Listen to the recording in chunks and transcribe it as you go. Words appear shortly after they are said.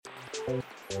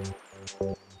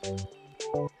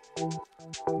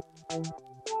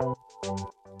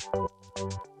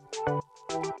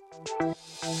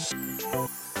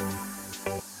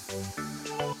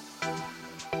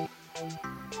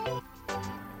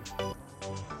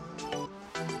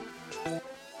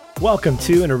Welcome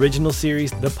to an original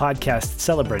series, the podcast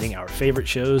celebrating our favorite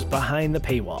shows behind the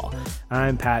paywall.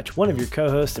 I'm Patch, one of your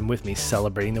co-hosts, and with me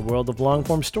celebrating the world of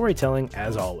long-form storytelling,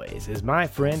 as always, is my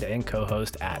friend and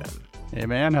co-host, Adam. Hey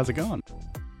man, how's it going?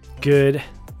 Good.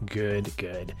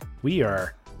 We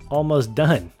are almost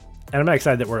done. And I'm not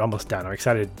excited that we're almost done. I'm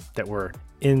excited that we're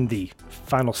in the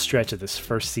final stretch of this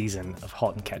first season of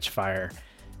Halt and Catch Fire,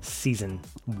 Season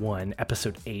 1,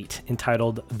 Episode 8,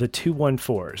 entitled The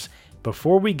 214s.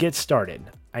 Before we get started,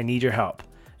 I need your help,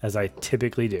 as I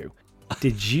typically do.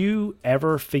 Did you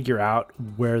ever figure out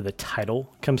where the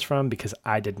title comes from? Because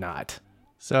I did not.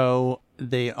 So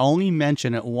they only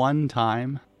mention it one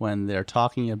time when they're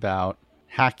talking about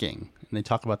hacking. And they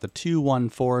talk about the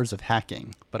 214s of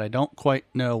hacking. But I don't quite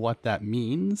know what that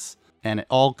means. And it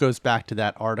all goes back to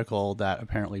that article that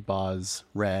apparently Boz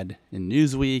read in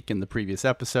Newsweek in the previous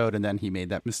episode. And then he made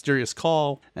that mysterious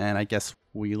call. And I guess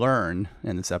we learn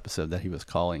in this episode that he was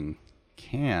calling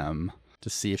Cam to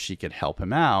see if she could help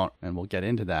him out. And we'll get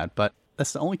into that. But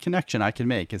that's the only connection I can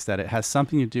make, is that it has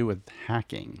something to do with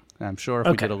hacking. And I'm sure if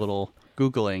we did a little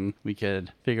Googling, we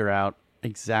could figure out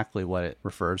exactly what it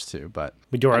refers to. But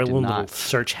we do our little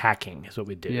search hacking is what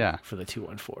we do for the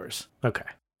 214s. Okay.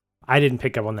 I didn't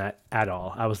pick up on that at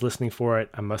all. I was listening for it.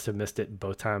 I must have missed it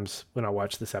both times when I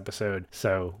watched this episode.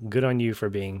 So good on you for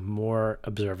being more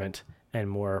observant and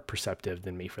more perceptive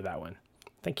than me for that one.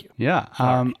 Thank you. Yeah.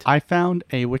 Right. I found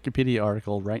a Wikipedia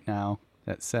article right now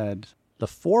that said the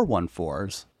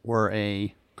 414s were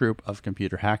a group of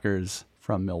computer hackers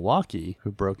from Milwaukee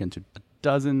who broke into a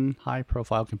dozen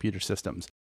high-profile computer systems.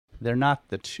 They're not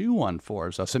the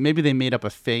 214s, though. So maybe they made up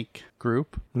a fake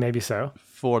group. Maybe so.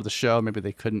 For the show. Maybe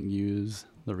they couldn't use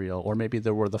the real. Or maybe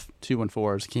there were the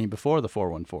 214s came before the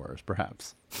 414s,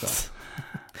 perhaps. So.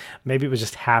 Maybe it was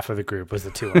just half of the group was the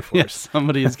 214s. Yes,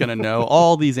 somebody is going to know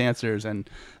all these answers, and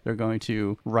they're going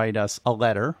to write us a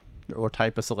letter or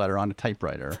type us a letter on a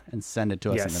typewriter and send it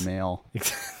to us in the mail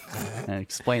and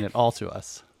explain it all to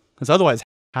us. Because otherwise,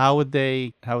 how would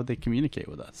they communicate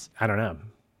with us? I don't know.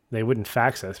 They wouldn't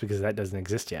fax us because that doesn't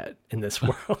exist yet in this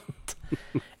world.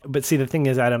 But see, the thing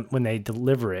is, Adam, when they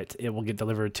deliver it, it will get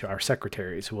delivered to our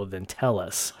secretaries who will then tell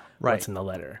us what's in the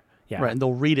letter. Yeah. Right, and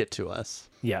they'll read it to us.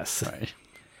 Yes. Right.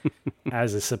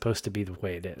 As is supposed to be the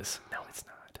way it is. No, it's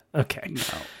not. Okay.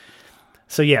 No.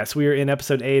 So yes, we are in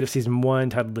episode 8 of season 1,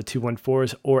 titled The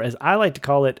 214s, or as I like to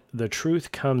call it, The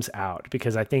Truth Comes Out,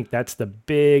 because I think that's the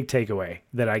big takeaway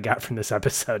that I got from this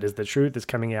episode, is the truth is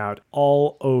coming out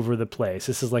all over the place.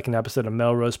 This is like an episode of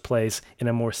Melrose Place in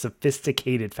a more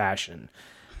sophisticated fashion.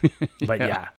 But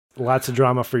yeah, lots of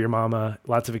drama for your mama,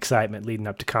 lots of excitement leading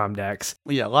up to Comdex.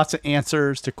 Yeah, lots of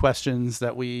answers to questions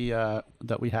that we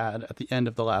had at the end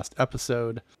of the last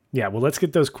episode. Yeah, well, let's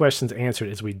get those questions answered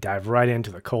as we dive right into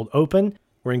the cold open.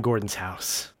 We're in Gordon's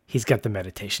house. He's got the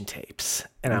meditation tapes.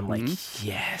 And I'm like,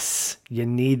 yes, you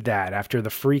need that. After the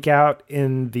freak out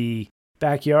in the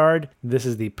backyard, this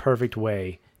is the perfect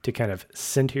way to kind of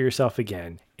center yourself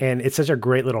again. And it's such a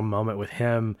great little moment with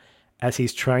him as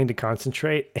he's trying to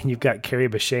concentrate. And you've got Carrie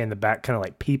Bechet in the back kind of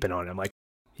like peeping on him, like,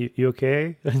 you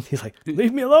okay? And he's like,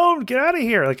 leave me alone, get out of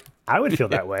here. Like, I would feel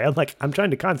that way. I'm like, I'm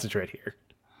trying to concentrate here.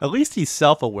 At least he's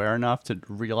self-aware enough to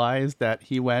realize that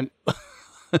he went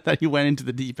into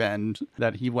the deep end,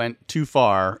 that he went too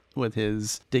far with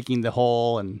his digging the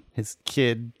hole and his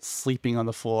kid sleeping on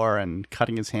the floor and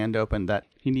cutting his hand open, that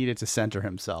he needed to center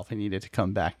himself. He needed to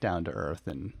come back down to earth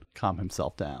and calm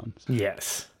himself down.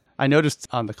 Yes. I noticed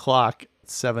on the clock,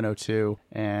 7:02,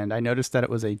 and I noticed that it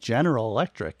was a General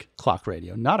Electric clock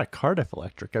radio, not a Cardiff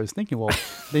Electric. I was thinking, well,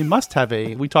 they must have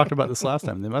we talked about this last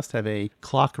time, they must have a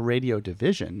clock radio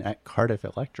division at Cardiff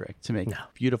Electric to make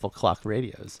beautiful clock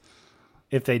radios.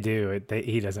 If they do,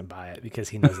 he doesn't buy it because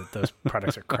he knows that those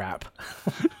products are crap.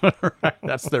 Right.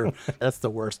 That's the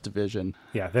worst division.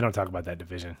 Yeah, they don't talk about that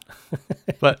division.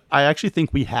 But I actually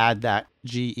think we had that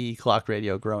GE clock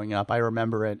radio growing up. I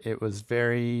remember it. It was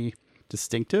very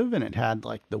distinctive, and it had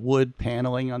like the wood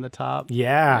paneling on the top.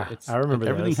 Yeah, I remember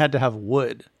everything those. had to have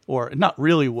wood, or not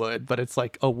really wood, but it's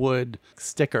like a wood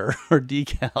sticker or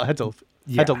decal.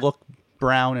 It had to look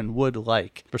brown and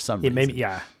wood-like for some reason.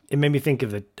 It made me think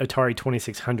of the Atari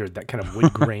 2600, that kind of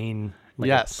wood grain, like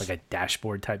a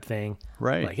dashboard type thing.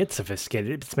 Right. Like, it's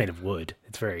sophisticated. It's made of wood.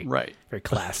 It's very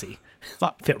classy. It's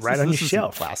not, fit right on your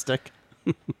shelf. Plastic.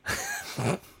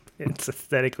 It's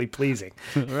aesthetically pleasing.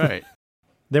 Right.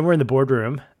 Then we're in the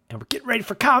boardroom and we're getting ready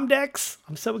for Comdex.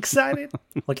 I'm so excited.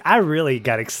 Like, I really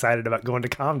got excited about going to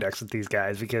Comdex with these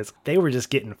guys because they were just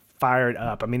getting fired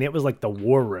up. I mean, it was like the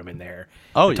war room in there.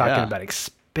 Oh, We're talking about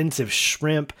expensive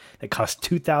shrimp that cost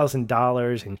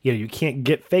 $2,000. And, you can't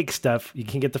get fake stuff. You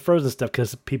can't get the frozen stuff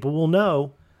because people will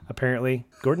know. Apparently,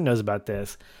 Gordon knows about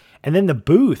this. And then the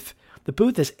booth. The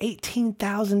booth is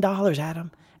 $18,000,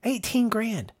 Adam. 18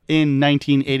 grand. In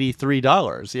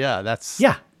 $1983. Yeah, that's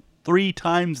 3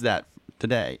 times that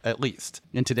today, at least.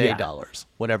 In today dollars,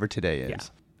 whatever today is. Yeah.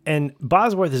 And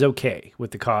Bosworth is okay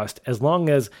with the cost as long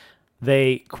as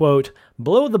they, quote,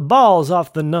 blow the balls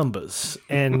off the numbers.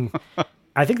 And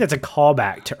I think that's a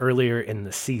callback to earlier in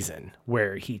the season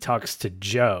where he talks to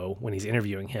Joe when he's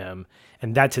interviewing him.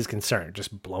 And that's his concern,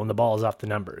 just blowing the balls off the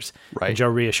numbers. Right. And Joe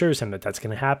reassures him that that's going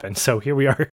to happen. So here we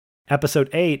are, episode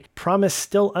 8, promise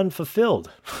still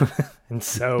unfulfilled. And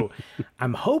so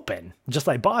I'm hoping, just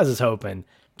like Boz is hoping,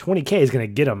 20K is going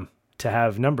to get them to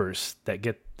have numbers that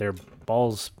get their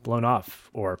balls blown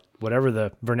off or whatever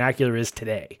the vernacular is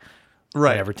today.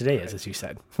 Right. Whatever today is, as you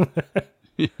said.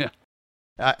 Yeah.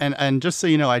 And just so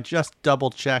you know, I just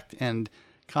double checked, and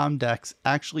Comdex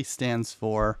actually stands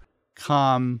for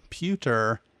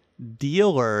Computer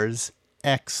Dealers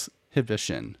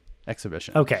Exhibition.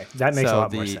 Okay, that makes a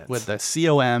lot more sense. With the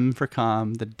COM for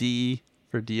com, the D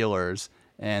for dealers,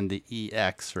 and the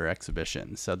EX for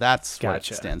exhibition. So that's what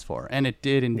it stands for. And it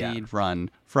did indeed run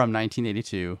from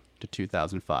 1982 to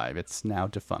 2005. It's now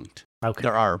defunct. Okay.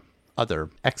 There are other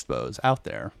expos out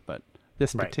there, but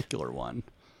this particular one,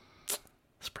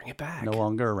 let's bring it back. No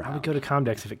longer around. I would go to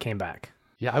Comdex if it came back.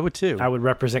 Yeah, I would too. I would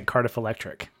represent Cardiff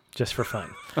Electric just for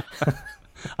fun.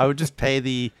 I would just pay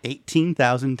the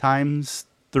 18,000 times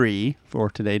 3 for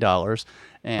today dollars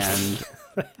and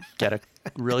get a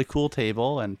really cool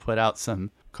table and put out some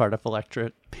Cardiff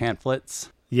Electric pamphlets.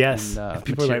 Yes. And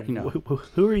people are like,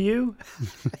 who are you?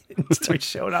 Start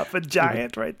showing off a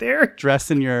giant right there. Dressed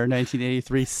in your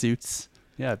 1983 suits.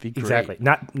 Yeah, it'd be great. Exactly.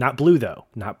 Not blue, though.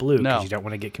 Not blue, because No. you don't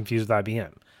want to get confused with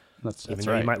IBM. That's Even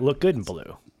though right. you might look good in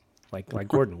blue, like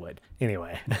Gordon would.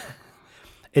 Anyway.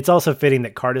 It's also fitting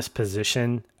that Cardiff's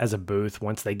position as a booth,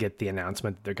 once they get the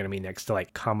announcement that they're going to be next to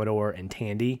like Commodore and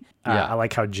Tandy. I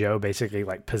like how Joe basically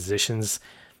like positions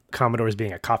Commodore as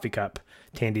being a coffee cup,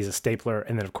 Tandy's a stapler,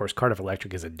 and then of course Cardiff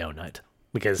Electric is a donut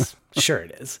because sure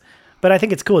it is. But I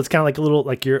think it's cool. It's kind of like a little,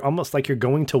 like you're almost like you're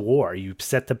going to war. You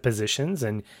set the positions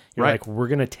and you're like, we're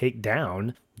going to take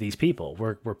down these people.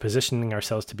 We're positioning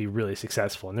ourselves to be really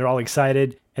successful. And they're all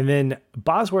excited. And then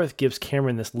Bosworth gives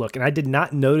Cameron this look. And I did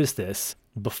not notice this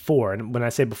before. And when I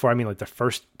say before, I mean like the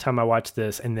first time I watched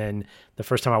this and then the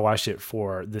first time I watched it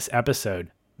for this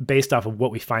episode, based off of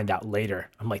what we find out later.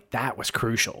 I'm like, that was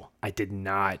crucial. I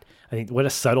think what a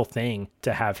subtle thing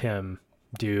to have him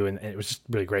do. And it was just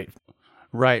really great.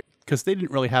 Right. Because they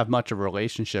didn't really have much of a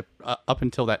relationship up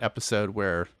until that episode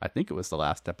where I think it was the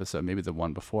last episode, maybe the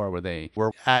one before, where they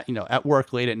were at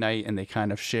work late at night and they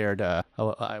kind of shared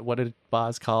what did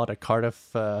Boz call it? A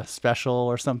Cardiff special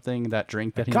or something? That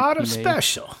drink that he Cardiff made?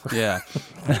 special. Yeah.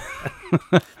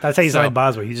 That's how you sound like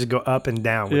Bosworth. You just go up and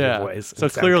down with your voice. So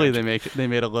clearly they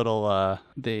made a little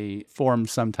they formed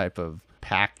some type of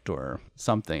pact or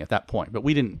something at that point, but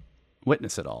we didn't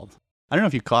witness it all. I don't know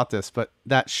if you caught this, but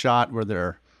that shot where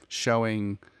they're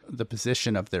showing the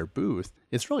position of their booth,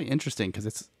 it's really interesting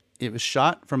because it was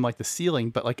shot from like the ceiling,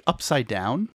 but like upside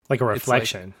down, like a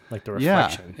reflection, like the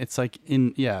reflection. Yeah, it's like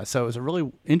so it was a really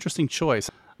interesting choice.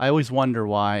 I always wonder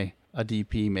why a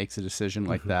DP makes a decision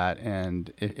like that,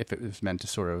 and if it was meant to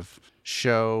sort of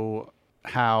show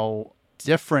how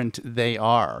different they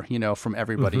are, from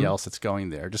everybody else that's going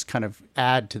there. Just kind of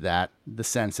add to that the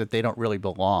sense that they don't really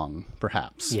belong,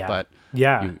 perhaps. Yeah. But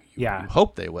you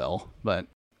hope they will. But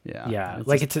yeah.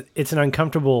 Like it's an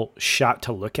uncomfortable shot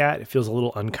to look at. It feels a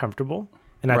little uncomfortable.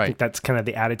 And I think that's kind of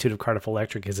the attitude of Cardiff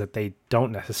Electric, is that they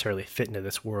don't necessarily fit into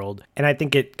this world. And I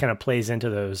think it kind of plays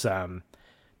into those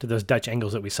Dutch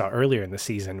angles that we saw earlier in the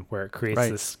season, where it creates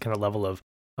this kind of level of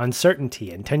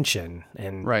uncertainty and tension.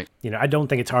 And I don't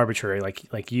think it's arbitrary.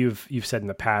 Like you've said in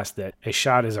the past that a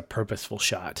shot is a purposeful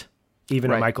shot. Even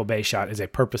a Michael Bay shot is a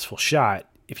purposeful shot.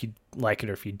 If you like it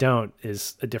or if you don't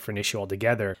is a different issue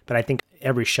altogether. But I think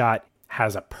every shot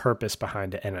has a purpose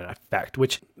behind it and an effect,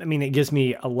 which, I mean, it gives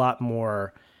me a lot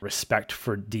more respect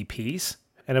for DPs.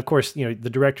 And of course, the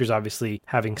director's obviously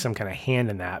having some kind of hand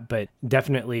in that, but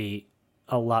definitely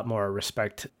a lot more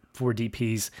respect for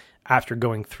DPs after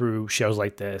going through shows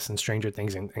like this and Stranger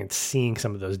Things and seeing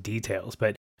some of those details.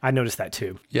 But I noticed that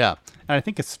too. Yeah. And I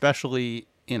think especially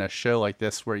in a show like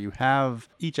this where you have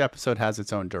each episode has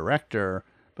its own director,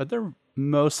 but they're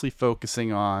mostly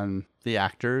focusing on the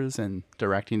actors and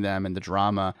directing them and the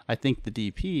drama, I think the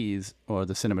DPs or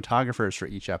the cinematographers for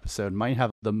each episode might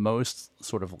have the most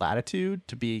sort of latitude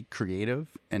to be creative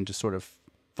and just sort of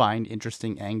find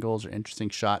interesting angles or interesting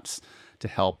shots to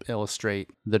help illustrate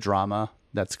the drama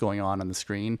that's going on the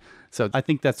screen. So I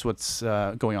think that's what's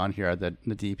going on here. The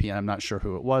DP, and I'm not sure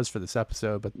who it was for this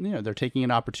episode, but they're taking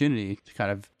an opportunity to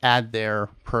kind of add their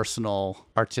personal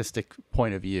artistic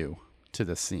point of view to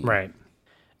this scene. Right.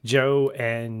 Joe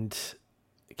and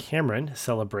Cameron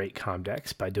celebrate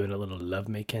Comdex by doing a little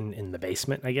lovemaking in the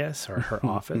basement, I guess, or her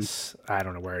office. I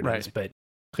don't know where it is, but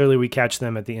clearly we catch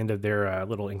them at the end of their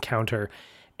little encounter.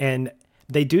 And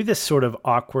they do this sort of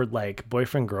awkward, like,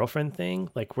 boyfriend-girlfriend thing,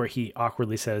 like where he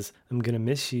awkwardly says, I'm going to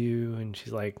miss you. And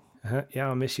she's like, yeah,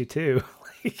 I'll miss you too.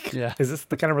 Is this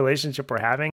the kind of relationship we're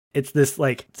having? It's this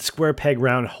like square peg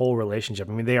round hole relationship.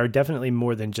 I mean, they are definitely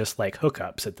more than just like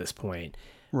hookups at this point.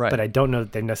 Right. But I don't know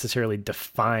that they necessarily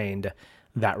defined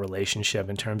that relationship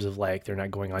in terms of like, they're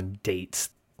not going on dates.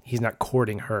 He's not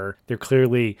courting her. They're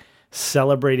clearly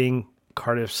celebrating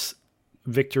Cardiff's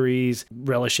victories,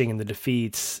 relishing in the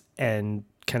defeats, and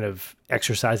kind of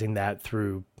exercising that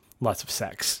through lots of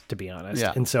sex, to be honest.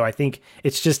 Yeah. And so I think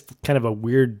it's just kind of a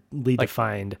weirdly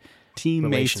defined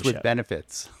teammates with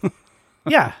benefits.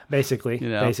 Yeah, basically.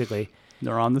 Basically.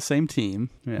 They're on the same team.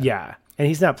 Yeah. And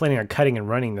he's not planning on cutting and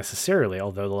running necessarily,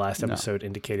 although the last episode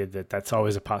indicated that that's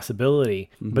always a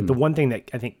possibility. Mm-hmm. But the one thing that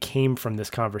I think came from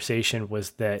this conversation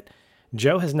was that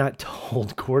Joe has not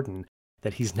told Gordon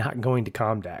that he's not going to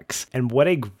Comdex. And what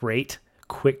a great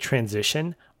quick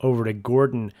transition over to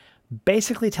Gordon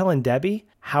basically telling Debbie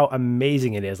how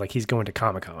amazing it is, like he's going to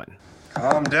Comic-Con.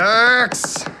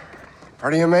 Comdex!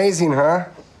 Pretty amazing, huh?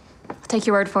 I'll take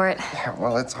your word for it. Yeah,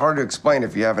 well, it's hard to explain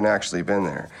if you haven't actually been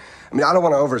there. I mean, I don't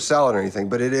want to oversell it or anything,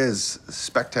 but it is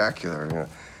spectacular.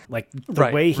 Like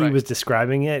the way he was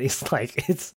describing it, it's like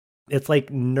it's like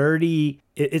nerdy.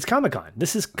 It's Comic-Con.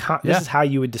 This is how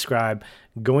you would describe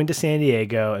going to San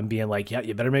Diego and being like, yeah,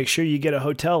 you better make sure you get a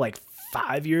hotel like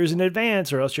 5 years in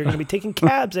advance, or else you're going to be taking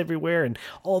cabs everywhere and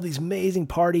all these amazing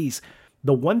parties.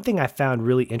 The one thing I found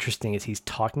really interesting as he's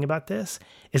talking about this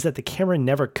is that the camera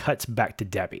never cuts back to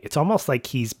Debbie. It's almost like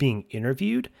he's being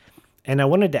interviewed. And I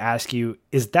wanted to ask you,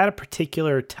 is that a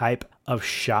particular type of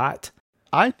shot?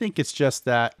 I think it's just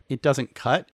that it doesn't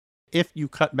cut. If you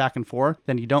cut back and forth,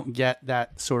 then you don't get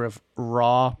that sort of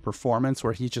raw performance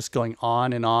where he's just going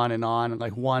on and on and on, and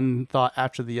like one thought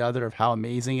after the other of how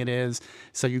amazing it is.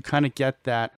 So you kind of get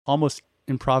that almost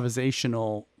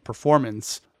improvisational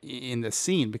performance in the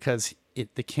scene because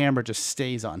the camera just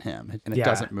stays on him and it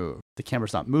doesn't move. The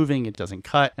camera's not moving, it doesn't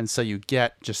cut. And so you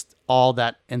get just all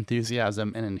that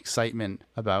enthusiasm and an excitement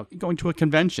about going to a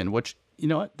convention, which, you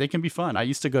know what, they can be fun. I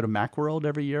used to go to Macworld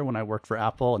every year when I worked for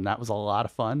Apple, and that was a lot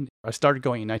of fun. I started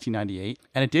going in 1998,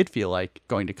 and it did feel like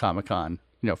going to Comic-Con,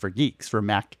 for geeks, for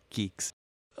Mac geeks.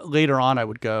 Later on, I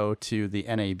would go to the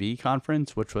NAB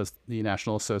conference, which was the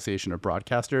National Association of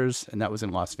Broadcasters, and that was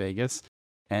in Las Vegas.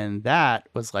 And that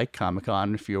was like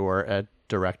Comic-Con if you were a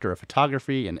director of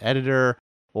photography, an editor,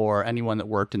 or anyone that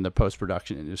worked in the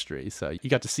post-production industry. So you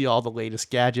got to see all the latest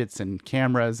gadgets and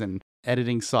cameras and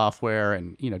editing software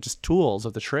and, just tools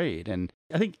of the trade. And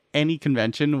I think any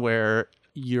convention where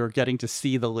you're getting to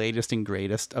see the latest and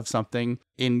greatest of something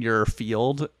in your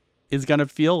field is going to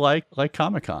feel like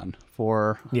Comic-Con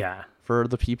for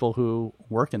the people who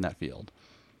work in that field.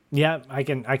 Yeah, I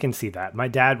can see that. My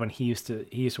dad, when he used to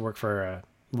work for a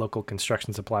local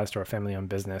construction supply store, a family-owned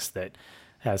business that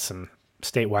has some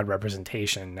statewide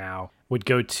representation now, would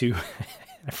go to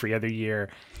every other year.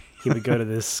 He would go to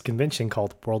this convention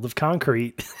called World of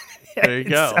Concrete. There you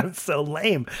go. It sounds so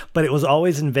lame, but it was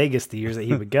always in Vegas the years that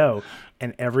he would go.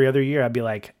 And every other year I'd be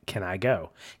like, can I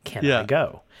go? Can I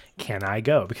go? Can I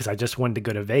go? Because I just wanted to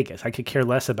go to Vegas. I could care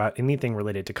less about anything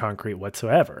related to concrete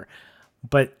whatsoever.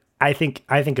 But I think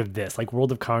of this, like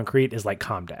World of Concrete is like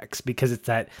Comdex, because it's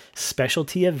that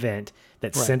specialty event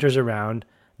that centers around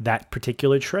that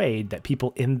particular trade, that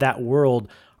people in that world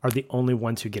are the only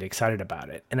ones who get excited about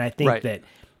it. And I think that,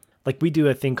 like, we do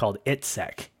a thing called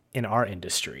ITSEC in our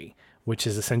industry, which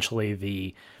is essentially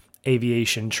the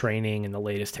aviation training and the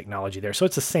latest technology there. So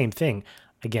it's the same thing.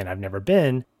 Again, I've never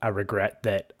been. I regret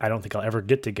that I don't think I'll ever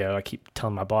get to go. I keep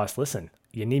telling my boss, listen,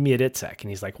 you need me at ITSEC.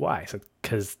 And he's like, why? So,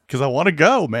 because I want to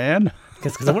go, man.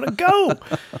 Because I want to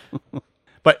go.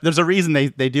 But there's a reason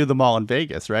they do them all in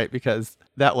Vegas, right? Because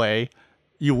that way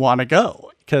you want to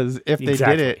go. Because if they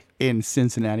did it in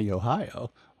Cincinnati,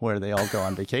 Ohio, where they all go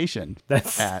on vacation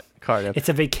at Cardiff. It's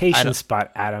a vacation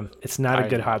spot, Adam. It's not a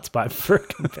good hot spot for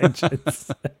conventions.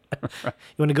 You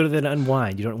want to go to there to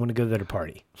unwind. You don't want to go there to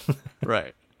party.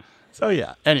 Right. So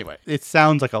yeah, anyway, it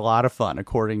sounds like a lot of fun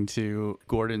according to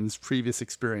Gordon's previous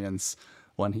experience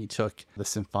when he took the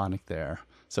symphonic there.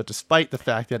 So despite the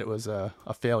fact that it was a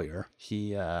failure,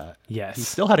 he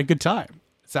still had a good time.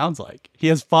 It sounds like he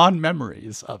has fond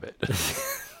memories of it.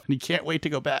 And he can't wait to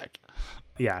go back.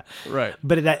 Yeah. Right.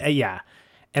 But yeah.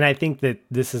 And I think that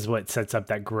this is what sets up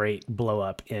that great blow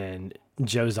up in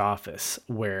Joe's office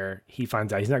where he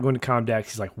finds out he's not going to Comdex.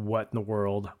 He's like, what in the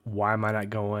world? Why am I not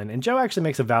going? And Joe actually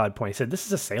makes a valid point. He said, this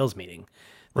is a sales meeting.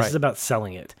 This is about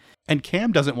selling it. And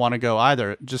Cam doesn't want to go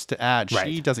either. Just to add, Right.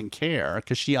 She doesn't care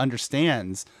because she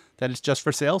understands that it's just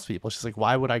for salespeople. She's like,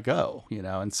 why would I go?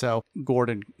 And so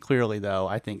Gordon clearly, though,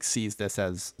 I think sees this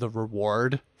as the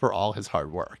reward for all his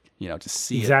hard work, to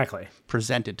see it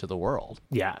presented to the world.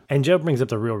 Yeah. And Joe brings up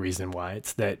the real reason why.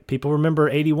 It's that people remember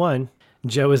 81.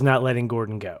 Joe is not letting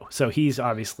Gordon go. So he's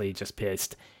obviously just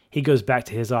pissed. He goes back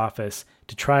to his office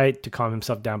to try to calm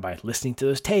himself down by listening to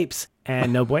those tapes,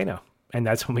 and no bueno. And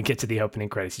that's when we get to the opening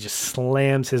credits. He just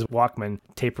slams his Walkman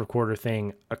tape recorder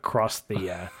thing across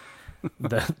the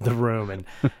the room, and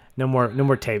no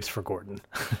more tapes for Gordon.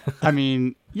 I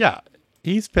mean, yeah,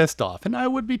 he's pissed off, and I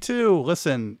would be too.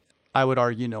 Listen, I would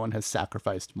argue no one has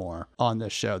sacrificed more on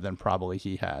this show than probably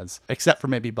he has, except for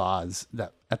maybe Boz,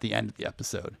 that at the end of the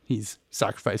episode, he's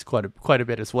sacrificed quite a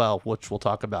bit as well, which we'll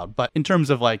talk about. But in terms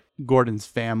of like Gordon's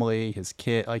family, his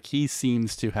kid, like he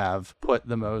seems to have put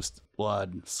the most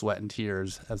blood, sweat, and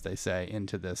tears, as they say,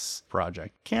 into this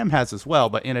project. Cam has as well,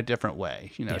 but in a different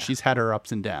way. She's had her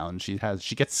ups and downs. She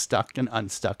gets stuck and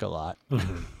unstuck a lot.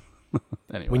 Mm-hmm.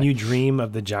 Anyway. When you dream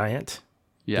of the giant,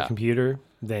 the computer,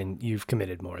 then you've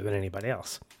committed more than anybody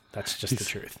else. That's just the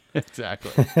truth.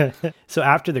 Exactly. So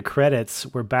after the credits,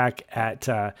 we're back at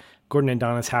Gordon and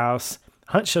Donna's house.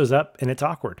 Hunt shows up, and it's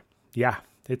awkward. Yeah,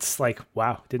 it's like,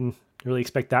 wow, didn't really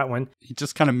expect that one. He's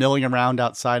just kind of milling around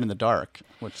outside in the dark,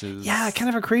 which is kind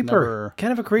of a creeper.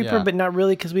 But not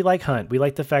really, because we like Hunt. We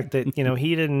like the fact that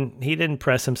he didn't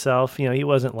press himself. He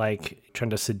wasn't like trying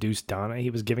to seduce Donna. He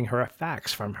was giving her a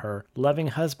fax from her loving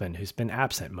husband who's been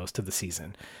absent most of the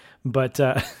season. But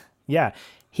yeah,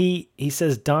 he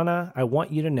says, Donna, I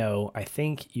want you to know I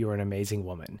think you're an amazing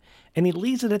woman. And he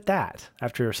leaves it at that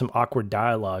after some awkward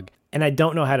dialogue. And I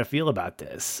don't know how to feel about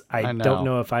this. I don't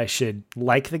know if I should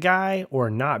like the guy or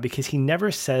not, because he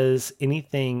never says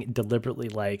anything deliberately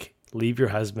like, leave your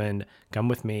husband, come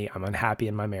with me, I'm unhappy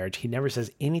in my marriage. He never says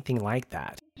anything like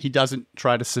that. He doesn't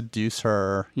try to seduce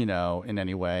her, in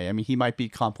any way. I mean, he might be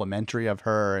complimentary of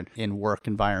her in work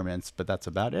environments, but that's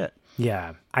about it.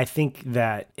 Yeah, I think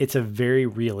that it's a very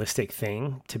realistic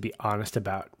thing to be honest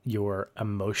about your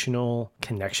emotional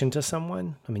connection to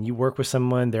someone. I mean, you work with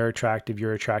someone, they're attractive,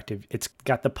 you're attractive. It's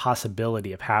got the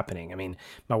possibility of happening. I mean,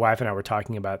 my wife and I were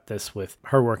talking about this with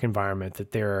her work environment,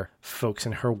 that there are folks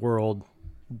in her world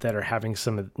that are having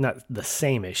some of, not the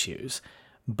same issues,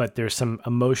 but there's some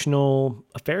emotional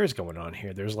affairs going on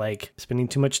here. There's like spending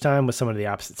too much time with someone of the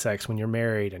opposite sex when you're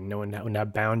married and knowing how to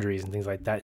have boundaries and things like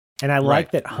that. And I like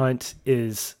that Hunt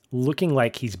is looking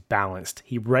like he's balanced.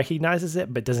 He recognizes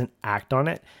it, but doesn't act on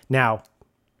it. Now,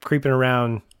 creeping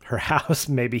around her house,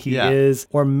 maybe he is.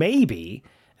 Or maybe,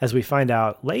 as we find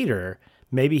out later,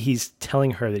 maybe he's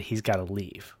telling her that he's got to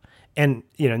leave. And,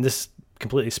 and this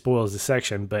completely spoils the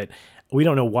section, but we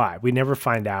don't know why. We never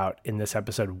find out in this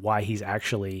episode why he's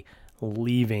actually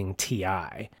leaving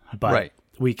T.I. But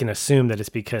we can assume that it's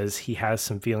because he has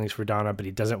some feelings for Donna, but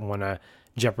he doesn't want to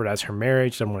jeopardize her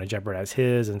marriage, doesn't want to jeopardize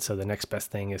his, and so the next best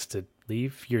thing is to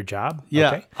leave your job.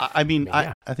 Yeah, okay.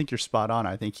 I think you're spot on.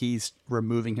 I think he's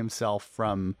removing himself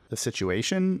from the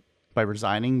situation by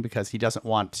resigning because he doesn't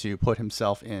want to put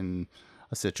himself in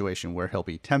a situation where he'll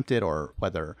be tempted, or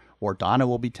Donna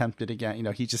will be tempted again.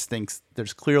 He just thinks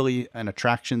there's clearly an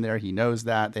attraction there. He knows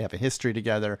that they have a history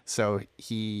together, so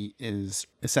he is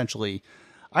essentially,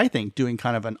 I think, doing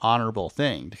kind of an honorable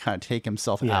thing to kind of take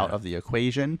himself out of the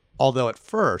equation. Although at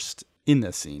first in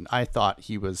this scene, I thought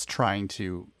he was trying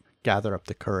to gather up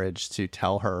the courage to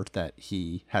tell her that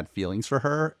he had feelings for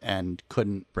her and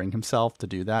couldn't bring himself to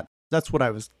do that. That's what I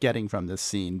was getting from this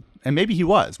scene. And maybe he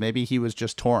was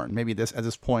just torn. Maybe at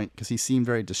this point, because he seemed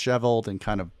very disheveled and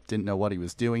kind of didn't know what he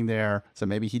was doing there. So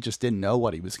maybe he just didn't know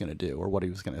what he was going to do or what he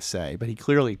was going to say. But he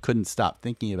clearly couldn't stop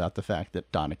thinking about the fact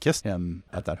that Donna kissed him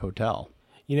at that hotel.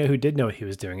 You know who did know what he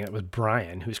was doing? It was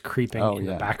Brian, who's creeping in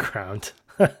the background.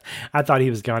 I thought he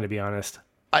was gone, to be honest.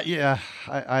 I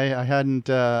hadn't,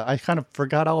 I kind of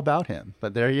forgot all about him,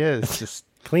 but there he is. Just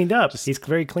cleaned up. He's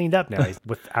very cleaned up now. He's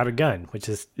without a gun, which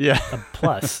is a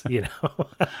plus,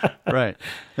 Right.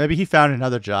 Maybe he found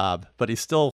another job, but he's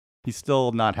still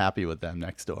not happy with them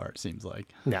next door, it seems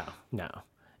like. No.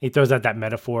 He throws out that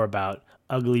metaphor about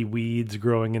ugly weeds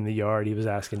growing in the yard. He was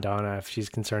asking Donna if she's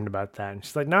concerned about that. And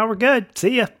she's like, no, we're good.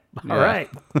 See ya. All right.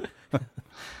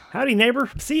 Howdy, neighbor.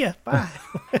 See ya. Bye.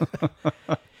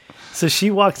 So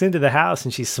she walks into the house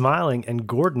and she's smiling, and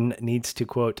Gordon needs to,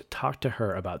 quote, talk to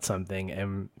her about something.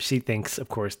 And she thinks, of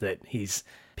course, that he's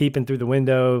peeping through the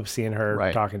window, seeing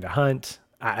her talking to Hunt.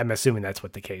 I'm assuming that's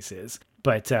what the case is.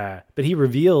 But he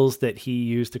reveals that he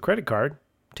used the credit card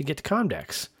to get to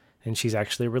Comdex, and she's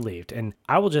actually relieved. And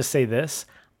I will just say this.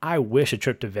 I wish a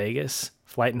trip to Vegas,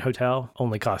 flight and hotel,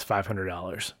 only cost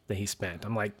 $500 that he spent.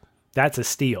 I'm like, that's a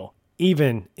steal,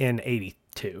 even in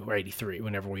 82 or 83,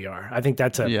 whenever we are. I think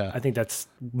that's I think that's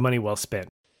money well spent.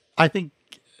 I think,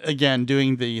 again,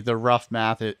 doing the rough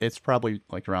math, it's probably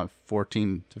like around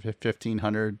 14 to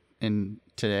 1500 in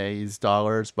today's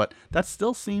dollars, but that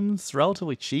still seems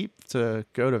relatively cheap to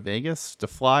go to Vegas, to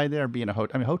fly there, be in a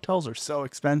hotel. I mean, hotels are so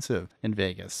expensive in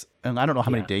Vegas, and I don't know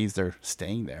how many days they're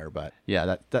staying there, but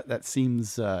yeah, that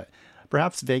seems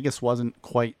perhaps Vegas wasn't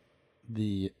quite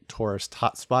the tourist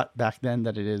hotspot back then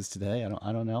that it is today.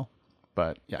 I don't know,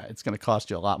 but yeah, it's going to cost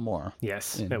you a lot more.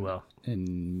 Yes, it will.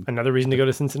 In another reason to go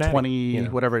to Cincinnati,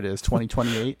 whatever it is,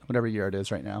 2028, whatever year it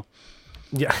is right now.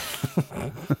 Yeah.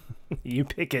 You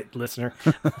pick it, listener.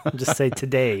 Just say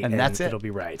today, and that's it. It'll be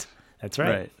right. That's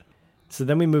right. So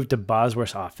then we move to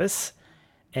Bosworth's office,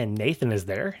 and Nathan is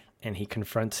there, and he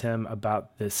confronts him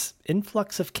about this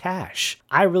influx of cash.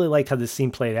 I really liked how this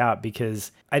scene played out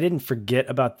because I didn't forget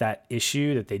about that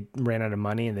issue that they ran out of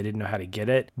money and they didn't know how to get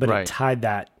it, but it tied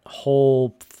that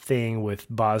whole thing with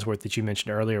Bosworth that you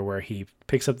mentioned earlier, where he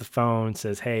picks up the phone,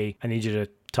 says, hey, I need you to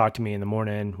talk to me in the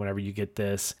morning whenever you get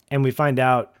this. And we find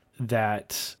out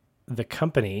that the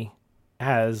company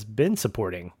has been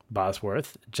supporting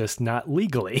Bosworth, just not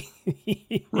legally.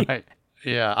 Right.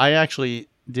 Yeah. I actually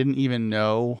didn't even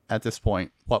know at this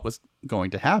point what was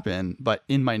going to happen, but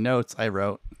in my notes I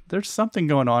wrote, there's something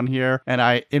going on here.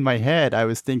 And in my head, I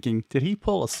was thinking, did he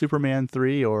pull a Superman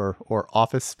 3 or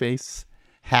Office Space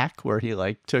hack where he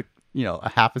like took, a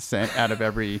half a cent out of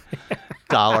every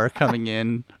dollar coming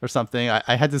in or something?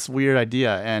 I had this weird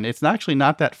idea, and it's actually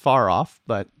not that far off,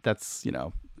 but that's,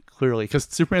 clearly, because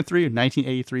Superman 3 is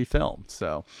 1983 film,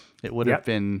 so it would have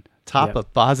been top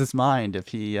of Boz's mind if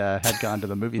he had gone to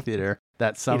the movie theater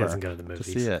that summer. He doesn't go to the movies.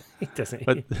 To see it. He doesn't.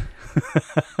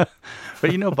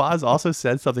 But Boz also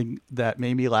said something that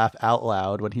made me laugh out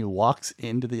loud when he walks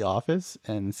into the office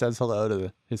and says hello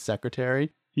to his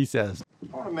secretary. He says,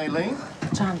 "Morning, Maylene."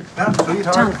 John.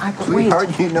 Sweetheart. John, Sweetheart,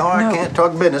 wait. I can't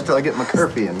talk business till I get my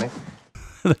Curfy in me.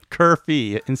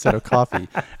 Curfy instead of coffee.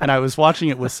 And I was watching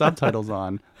it with subtitles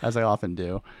on, as I often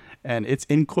do, and it's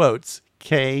in quotes,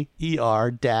 KER-FEE,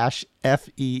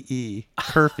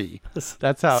 Curfy.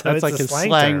 That's how. So that's like his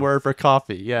slang word for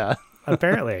coffee. Yeah.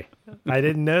 Apparently, I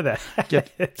didn't know that.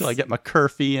 Till I get my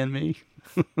Curfy in me.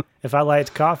 If I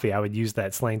liked coffee, I would use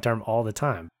that slang term all the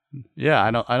time. Yeah,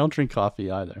 I don't drink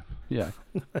coffee either. Yeah.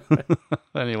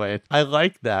 Anyway, I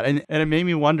like that, and it made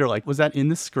me wonder, like, was that in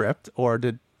the script, or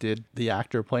did the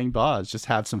actor playing Boz just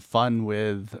have some fun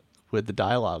with the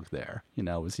dialogue there?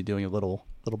 Was he doing a little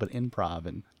bit improv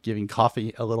and giving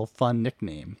coffee a little fun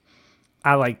nickname?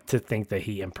 I like to think that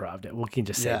he improv'd it. We can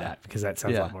just say that because that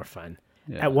sounds a lot more fun.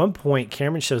 Yeah. At one point,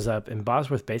 Cameron shows up and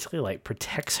Bosworth basically like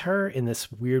protects her in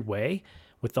this weird way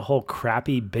with the whole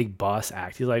crappy big boss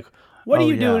act. He's like, what are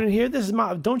you doing in here? This is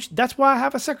that's why I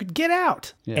have a secret. Get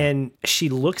out. Yeah. And she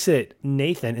looks at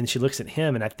Nathan and she looks at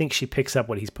him, and I think she picks up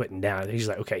what he's putting down. And she's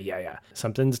like, okay, yeah.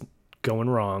 Something's going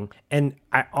wrong. And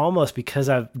I almost, because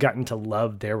I've gotten to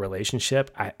love their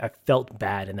relationship, I felt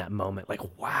bad in that moment. Like,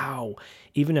 wow,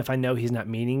 even if I know he's not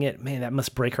meaning it, man, that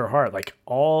must break her heart. Like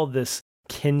all this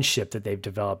kinship that they've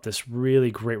developed, this really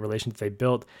great relationship they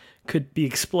built, could be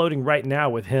exploding right now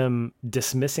with him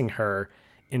dismissing her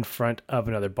in front of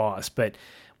another boss. But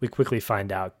we quickly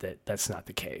find out that that's not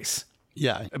the case.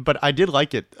 Yeah, but I did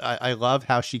like it. I love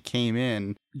how she came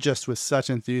in just with such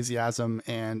enthusiasm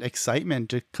and excitement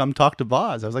to come talk to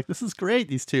Boz. I was like, this is great,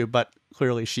 these two. But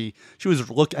clearly she was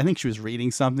I think she was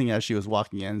reading something as she was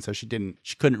walking in, so she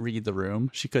couldn't read the room.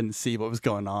 She couldn't see what was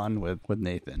going on with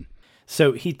Nathan.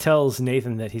 So he tells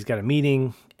Nathan that he's got a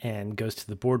meeting and goes to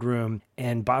the boardroom,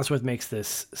 and Bosworth makes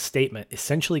this statement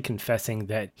essentially confessing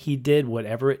that he did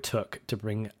whatever it took to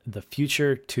bring the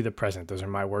future to the present. Those are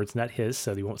my words, not his,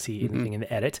 so you won't see anything in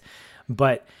the edit.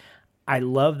 But I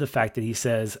love the fact that he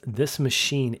says, this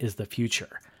machine is the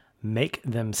future. Make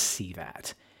them see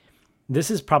that.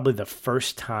 This is probably the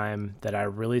first time that I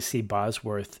really see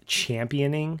Bosworth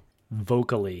championing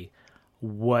vocally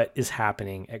what is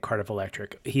happening at Cardiff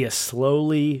Electric. He has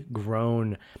slowly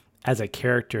grown as a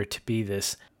character to be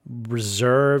this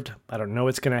reserved, I don't know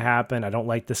what's going to happen, I don't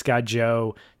like this guy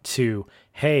Joe, to,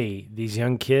 hey, these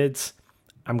young kids,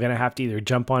 I'm going to have to either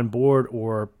jump on board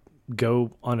or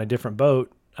go on a different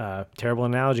boat, terrible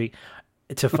analogy,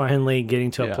 to finally getting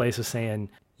to a place of saying,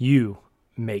 you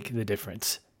make the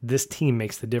difference. This team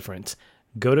makes the difference.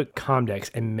 Go to Comdex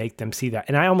and make them see that.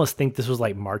 And I almost think this was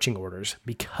like marching orders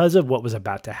because of what was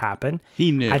about to happen.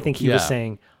 He knew. I think he was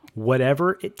saying,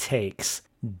 whatever it takes,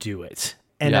 do it.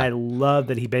 And I love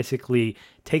that he basically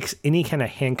takes any kind of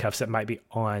handcuffs that might be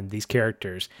on these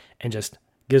characters and just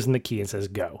gives them the key and says,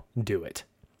 go, do it.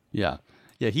 Yeah.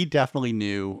 Yeah, he definitely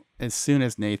knew as soon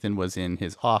as Nathan was in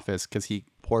his office, because he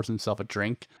pours himself a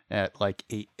drink at like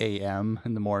 8 a.m.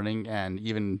 in the morning. And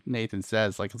even Nathan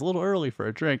says, like, it's a little early for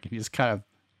a drink. And he just kind of,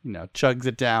 chugs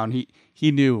it down.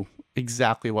 He knew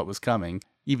exactly what was coming,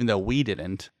 even though we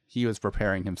didn't. He was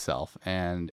preparing himself.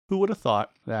 And who would have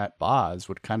thought that Boz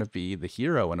would kind of be the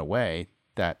hero in a way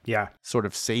that sort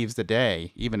of saves the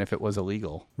day, even if it was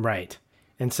illegal. Right.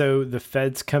 And so the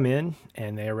feds come in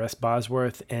and they arrest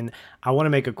Bosworth. And I want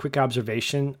to make a quick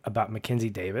observation about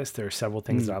Mackenzie Davis. There are several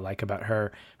things that I like about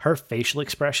her. Her facial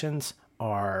expressions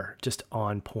are just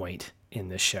on point in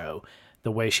this show.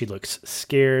 The way she looks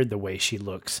scared, the way she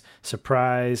looks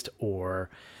surprised or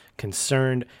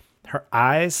concerned. Her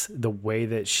eyes, the way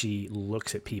that she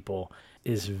looks at people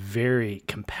is very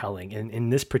compelling. And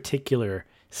in this particular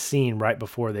scene, right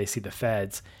before they see the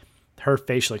feds, her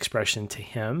facial expression to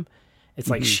him, it's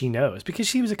like she knows because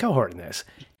she was a cohort in this.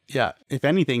 Yeah. If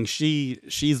anything,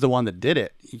 she's the one that did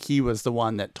it. He was the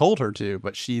one that told her to,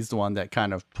 but she's the one that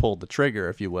kind of pulled the trigger,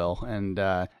 if you will.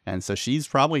 And so she's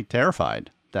probably terrified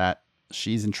that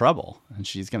she's in trouble and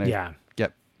she's going to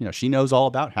get, she knows all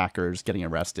about hackers getting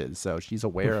arrested. So she's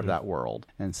aware of that world.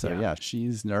 And so,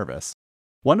 she's nervous.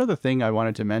 One other thing I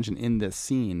wanted to mention in this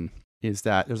scene is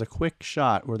that there's a quick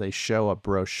shot where they show a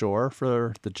brochure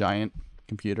for the giant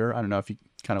computer. I don't know if you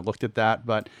kind of looked at that,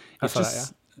 but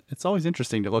it's always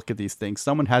interesting to look at these things.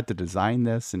 Someone had to design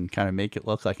this and kind of make it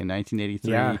look like a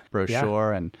 1983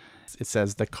 brochure. And it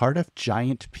says the Cardiff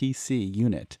Giant PC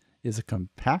unit is a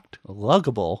compact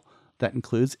luggable that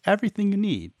includes everything you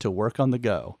need to work on the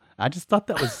go. I just thought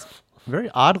that was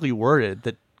very oddly worded,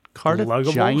 that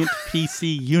Cardiff Giant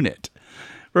PC unit.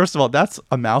 First of all, that's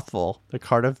a mouthful, the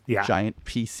Cardiff Giant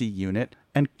PC unit.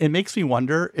 And it makes me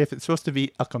wonder if it's supposed to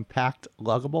be a compact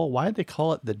luggable. Why did they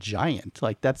call it the Giant?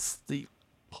 Like, that's the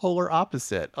polar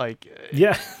opposite. Like,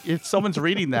 if someone's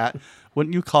reading that,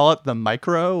 wouldn't you call it the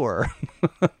Micro or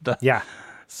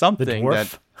something? The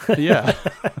dwarf.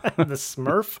 The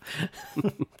Smurf.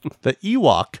 The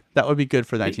Ewok. That would be good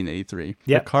for 1983.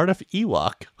 The Cardiff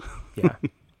Ewok.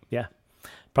 Yeah.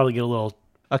 Probably get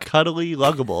a cuddly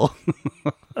luggable.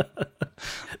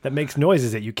 That makes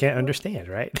noises that you can't understand,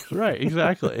 right? Right,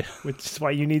 exactly. Which is why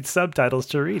you need subtitles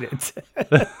to read it.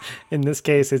 In this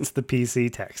case, it's the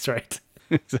PC text, right?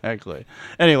 Exactly.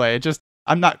 Anyway,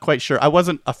 I'm not quite sure. I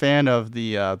wasn't a fan of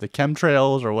the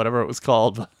chemtrails or whatever it was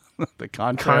called. The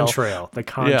contrail. The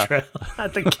contrail.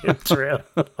 Not the chemtrail.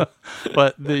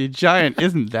 But the Giant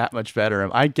isn't that much better.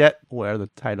 I get where the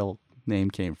title name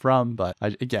came from, but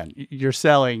again, you're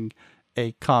selling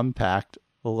a compact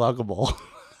luggable.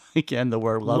 Again, the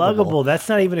word luggable. That's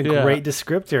not even a great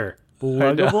descriptor.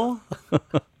 Luggable.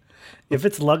 If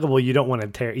it's luggable, you don't want to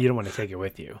take it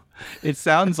with you. It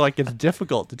sounds like it's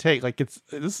difficult to take. Like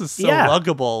this is so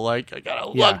luggable. Like I gotta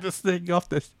lug this thing off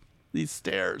these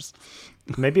stairs.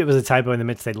 Maybe it was a typo and they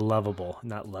meant to say lovable,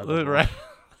 not luggable. Right.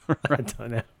 I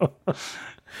don't know.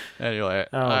 Anyway,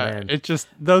 man. It's just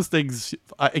those things.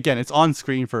 Again, it's on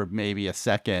screen for maybe a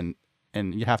second,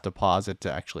 and you have to pause it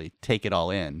to actually take it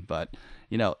all in. But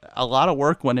a lot of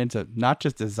work went into not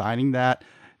just designing that.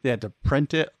 They had to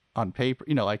print it on paper,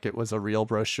 like it was a real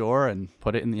brochure, and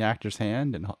put it in the actor's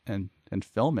hand and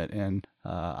film it. And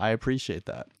I appreciate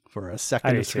that for a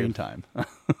second of screen time.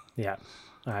 Yeah,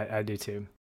 I do too.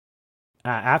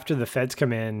 After the feds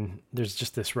come in, there's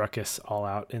just this ruckus all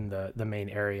out in the main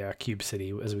area, Cube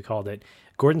City, as we called it.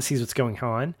 Gordon sees what's going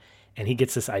on, and he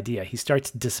gets this idea. He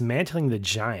starts dismantling the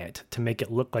Giant to make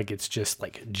it look like it's just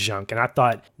like junk. And I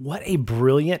thought, what a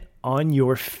brilliant on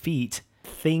your feet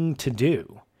thing to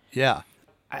do. Yeah.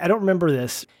 I don't remember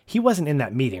this. He wasn't in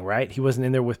that meeting, right? He wasn't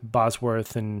in there with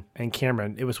Bosworth and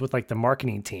Cameron. It was with like the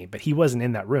marketing team, but he wasn't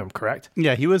in that room, correct?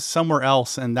 Yeah, he was somewhere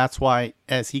else. And that's why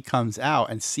as he comes out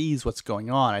and sees what's going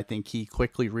on, I think he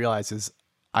quickly realizes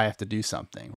I have to do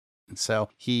something. And so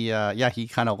he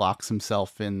kind of locks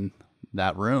himself in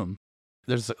that room.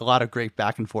 there's a lot of great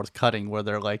back and forth cutting where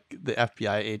they're like the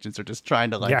FBI agents are just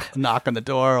trying to like Yeah. knock on the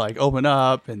door, like open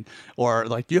up, and or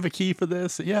like, do you have a key for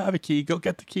this? Yeah, I have a key. Go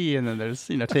get the key. And then there's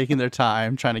taking their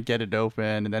time trying to get it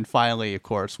open, and then finally, of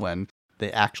course, when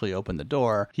they actually open the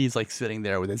door, he's like sitting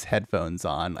there with his headphones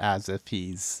on as if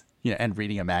he's and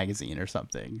reading a magazine or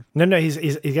something. No, he's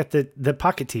got the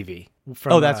pocket TV.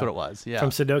 From, That's what it was. Yeah, from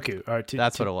Sudoku or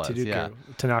that's what it was. Sudoku, Yeah,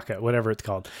 Tanaka, whatever it's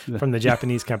called, from the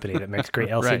Japanese company that makes great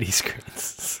LCD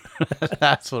screens.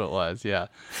 that's what it was. Yeah,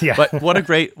 Yeah. But what a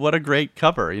great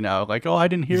cover. Like, oh, I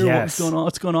didn't hear Yes.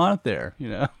 what's going on up there.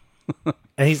 And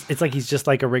it's like he's just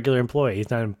like a regular employee. He's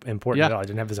not important Yeah. at all. He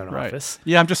didn't have his own Right. office.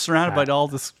 Yeah, I'm just surrounded by all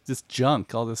this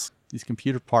junk, all these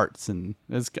computer parts, and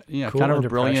it's Cool kind of a under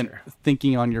brilliant pressure.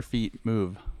 thinking on your feet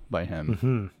move by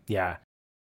him. Yeah.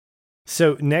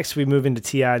 So next we move into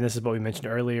TI, and this is what we mentioned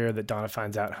earlier, that Donna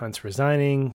finds out Hunt's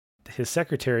resigning. His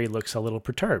secretary looks a little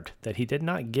perturbed that he did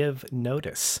not give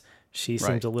notice. She seems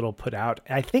Right. a little put out.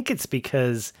 I think it's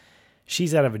because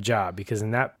she's out of a job, because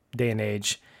in that day and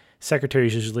age,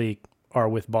 secretaries usually are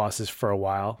with bosses for a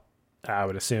while, I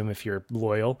would assume, if you're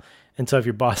loyal. And so if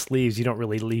your boss leaves, you don't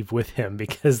really leave with him,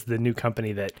 because the new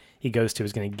company that he goes to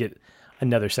is going to get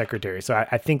another secretary. So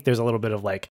I think there's a little bit of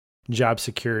like job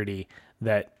security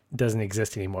that doesn't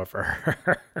exist anymore for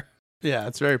her. Yeah,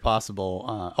 it's very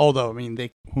possible. Although, I mean,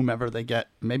 whomever they get,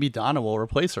 maybe Donna will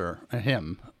replace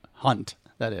him, Hunt,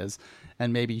 that is,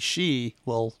 and maybe she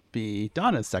will be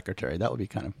Donna's secretary. That would be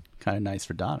kind of nice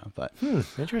for Donna. But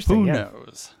Interesting. who yeah.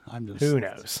 knows? Who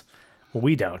knows? Well,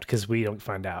 we don't, because we don't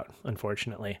find out,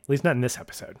 unfortunately. At least not in this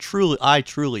episode. I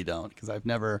truly don't, because I've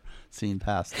never seen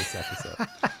past this episode.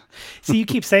 See, you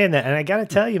keep saying that, and I got to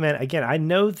tell you, man. Again, I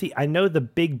know the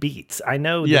big beats. I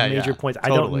know the major points. I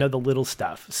don't totally. know the little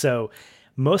stuff. So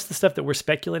most of the stuff that we're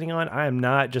speculating on, I am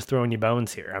not just throwing you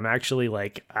bones here. I'm actually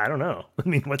like, I don't know. I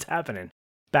mean, what's happening?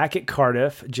 Back at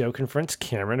Cardiff, Joe confronts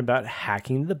Cameron about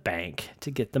hacking the bank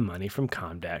to get the money from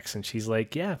Comdex, and she's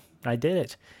like, "Yeah, I did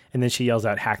it." And then she yells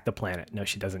out, "Hack the planet." No,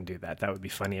 she doesn't do that. That would be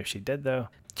funny if she did, though.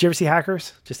 Did you ever see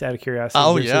Hackers? Just out of curiosity.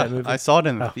 Oh, Did you ever see that yeah. movie? I saw it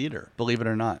in the theater, believe it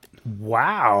or not.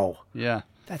 Wow. Yeah.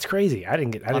 That's crazy. I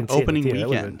didn't On see opening it in the theater.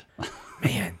 weekend.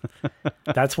 Man,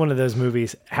 that's one of those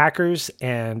movies. Hackers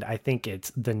and I think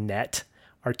it's The Net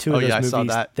are two of those I movies saw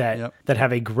that. Yep. that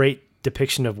have a great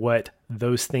depiction of what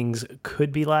those things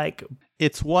could be like.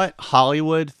 It's what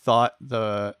Hollywood thought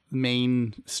the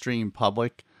mainstream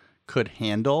public could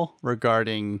handle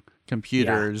regarding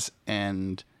computers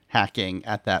and hacking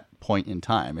at that point in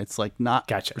time. It's like not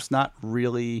Gotcha. It's not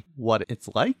really what it's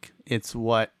like. It's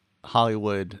what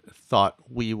Hollywood thought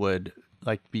we would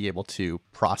like be able to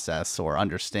process or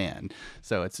understand.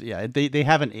 So it's they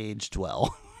haven't aged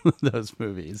well, those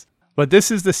movies. But this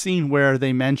is the scene where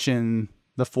they mention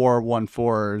the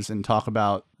 414s and talk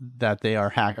about that they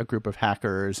are a group of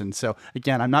hackers. And so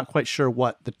again, I'm not quite sure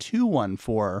what the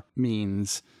 214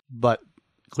 means, but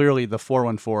clearly the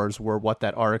 414s were what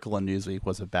that article in Newsweek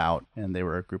was about, and they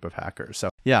were a group of hackers. So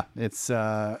yeah, it's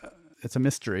a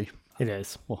mystery. It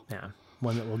is. Well, yeah.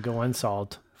 One that will go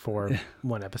unsolved for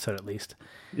one episode at least.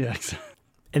 Yeah, exactly.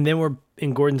 And then we're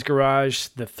in Gordon's garage.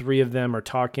 The three of them are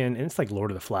talking, and it's like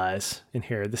Lord of the Flies in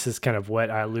here. This is kind of what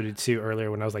I alluded to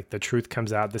earlier when I was like, the truth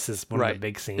comes out. This is one of the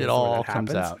big scenes. It where all that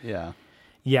comes happens. out. Yeah.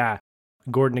 Yeah.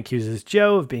 Gordon accuses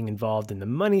Joe of being involved in the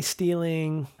money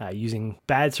stealing, using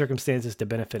bad circumstances to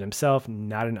benefit himself.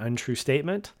 Not an untrue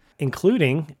statement,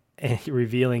 including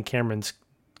revealing Cameron's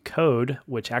code,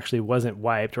 which actually wasn't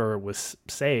wiped or was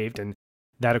saved. And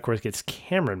that, of course, gets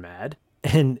Cameron mad.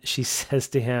 And she says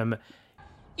to him,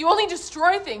 "You only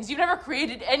destroy things. You've never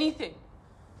created anything."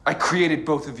 I created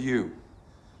both of you.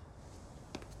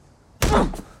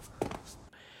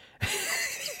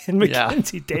 and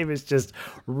Mackenzie Davis just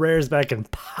rears back and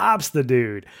pops the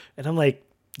dude. And I'm like,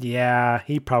 yeah,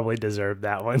 he probably deserved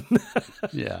that one.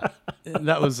 Yeah.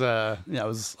 That was it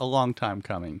was a long time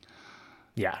coming.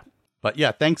 Yeah. But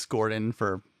yeah, thanks Gordon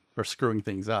for screwing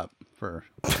things up, for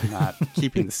not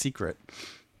keeping the secret.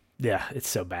 Yeah, it's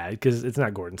so bad because it's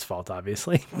not Gordon's fault,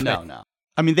 obviously. No.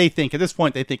 I mean, at this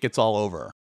point, they think it's all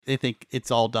over. They think it's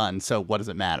all done. So what does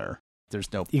it matter?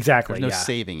 There's no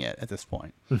saving it at this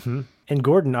point. Mm-hmm. And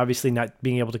Gordon, obviously not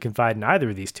being able to confide in either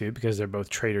of these two because they're both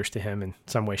traitors to him in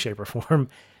some way, shape, or form,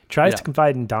 tries to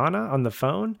confide in Donna on the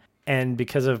phone. And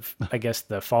because of, I guess,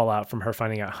 the fallout from her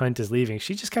finding out Hunt is leaving,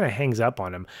 she just kind of hangs up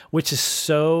on him, which is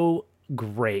so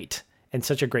great and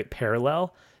such a great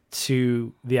parallel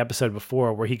to the episode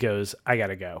before where he goes, "I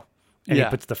gotta go," and he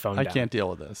puts the phone down. I can't deal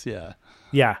with this. Yeah.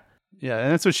 Yeah,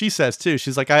 and that's what she says too.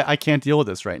 She's like, I can't deal with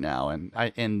this right now,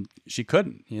 and she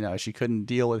couldn't. She couldn't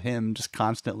deal with him just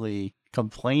constantly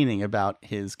complaining about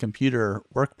his computer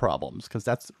work problems, because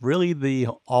that's really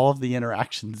all of the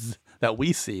interactions that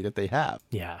we see that they have.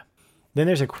 Yeah. Then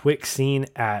there's a quick scene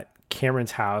at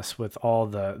Cameron's house with all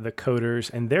the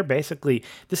coders, and they're basically,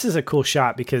 this is a cool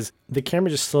shot because the camera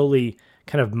just slowly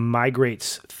kind of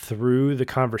migrates through the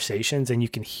conversations, and you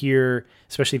can hear,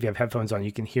 especially if you have headphones on,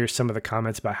 you can hear some of the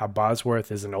comments about how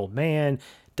Bosworth is an old man,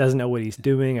 doesn't know what he's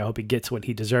doing. I hope he gets what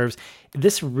he deserves.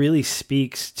 This really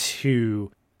speaks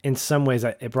to, in some ways,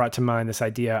 it brought to mind this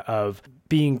idea of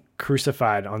being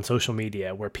crucified on social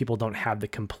media where people don't have the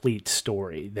complete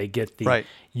story. They get the,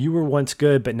 you were once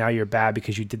good, but now you're bad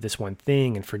because you did this one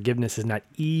thing, and forgiveness is not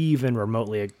even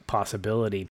remotely a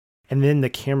possibility. And then the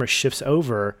camera shifts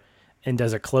over and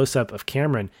does a close-up of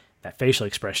Cameron, that facial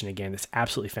expression again, that's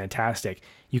absolutely fantastic.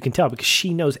 You can tell because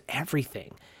she knows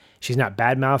everything. She's not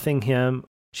bad-mouthing him.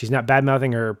 She's not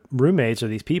bad-mouthing her roommates or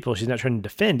these people. She's not trying to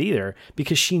defend either,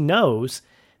 because she knows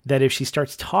that if she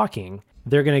starts talking,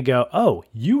 they're going to go, oh,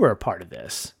 you were a part of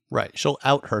this. Right. She'll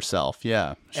out herself.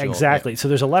 Yeah. Exactly. So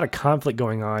there's a lot of conflict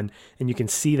going on, and you can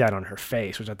see that on her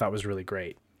face, which I thought was really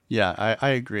great. Yeah, I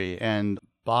agree. And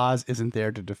Boz isn't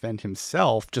there to defend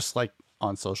himself, just like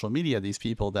on social media, these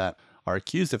people that are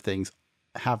accused of things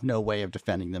have no way of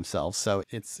defending themselves. So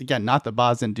it's, again, not that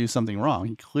Boz didn't do something wrong.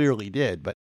 He clearly did.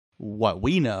 But what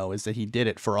we know is that he did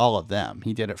it for all of them.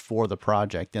 He did it for the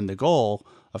project. And the goal,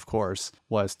 of course,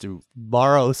 was to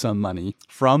borrow some money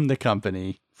from the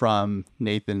company, from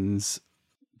Nathan's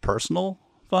personal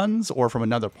funds or from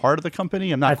another part of the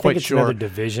company. I'm not quite sure. I think it's another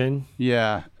division.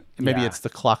 Yeah. Maybe it's the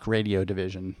clock radio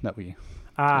division that we...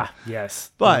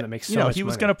 yes. But, he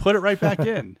was going to put it right back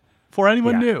in before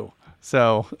anyone knew.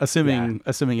 So assuming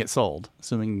it sold,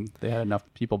 assuming they had enough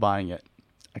people buying it.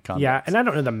 Yeah, and I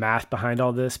don't know the math behind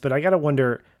all this, but I got to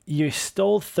wonder, you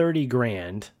stole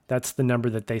 $30,000. That's the number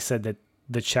that they said that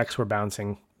the checks were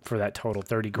bouncing for, that total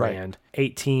 $30,000. Right.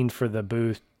 18 for the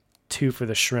booth, 2 for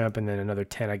the shrimp, and then another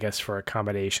 10, I guess, for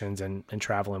accommodations and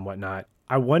travel and whatnot.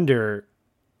 I wonder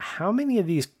how many of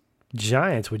these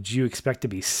giants would you expect to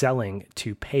be selling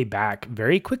to pay back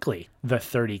very quickly the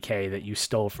 $30,000 that you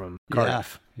stole from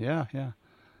Cardiff? Yeah.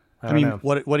 I mean,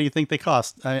 what do you think they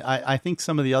cost? I think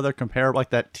some of the other comparable,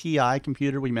 like that TI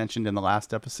computer we mentioned in the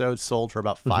last episode, sold for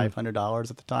about $500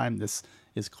 at the time. This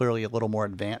is clearly a little more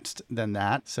advanced than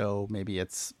that. So maybe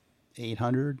it's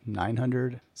 $800,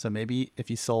 $900. So maybe if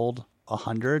you sold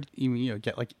 100, you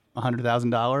get like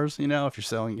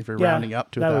 $100,000, if you're rounding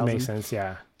up to 1,000. That would make sense.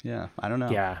 Yeah. Yeah. I don't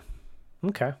know. Yeah.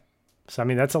 Okay. So, I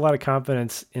mean, that's a lot of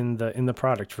confidence in the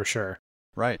product for sure.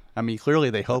 Right. I mean, clearly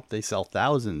they hope they sell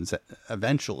thousands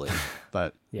eventually,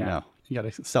 but you got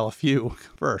to sell a few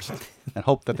first and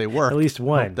hope that they work. At least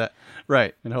one.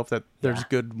 And hope that there's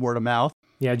good word of mouth.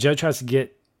 Yeah, Joe tries to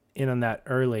get in on that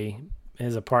early in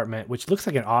his apartment, which looks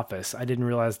like an office. I didn't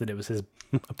realize that it was his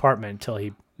apartment until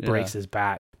he breaks his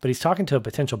bat. But he's talking to a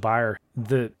potential buyer.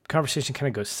 The conversation kind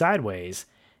of goes sideways,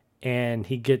 and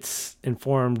he gets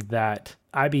informed that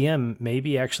IBM may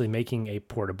be actually making a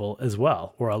portable as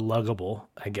well, or a luggable,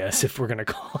 I guess, if we're going to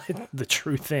call it the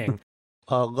true thing.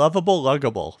 A lovable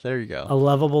luggable. There you go. A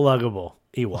lovable luggable.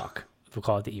 Ewok. We'll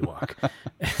call it the Ewok.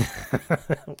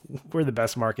 We're the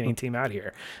best marketing team out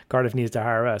here. Cardiff needs to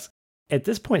hire us. At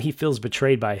this point, he feels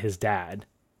betrayed by his dad.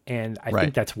 And I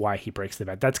think that's why he breaks the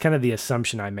bat. That's kind of the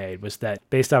assumption I made, was that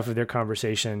based off of their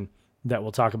conversation that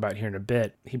we'll talk about here in a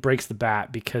bit, he breaks the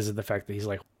bat because of the fact that he's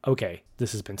like, okay,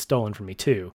 this has been stolen from me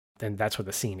too. Then that's where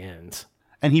the scene ends.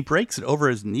 And he breaks it over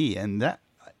his knee. And that,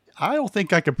 I don't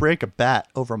think I could break a bat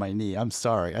over my knee. I'm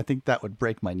sorry. I think that would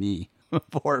break my knee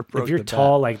before it broke. If you're the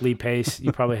tall bat. like Lee Pace,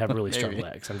 you probably have really strong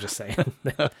legs. I'm just saying.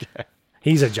 Okay.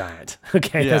 He's a giant.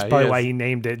 Okay. That's probably why he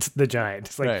named it the Giant.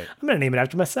 It's like, I'm going to name it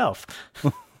after myself.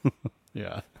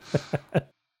 Yeah.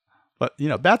 But,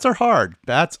 bats are hard.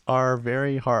 Bats are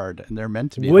very hard, and they're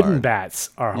meant to be Wooden hard.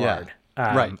 bats are hard.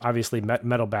 Right. Obviously,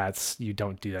 metal bats, you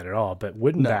don't do that at all. But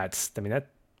wooden bats, I mean,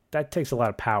 that takes a lot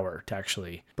of power to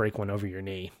actually break one over your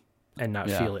knee and not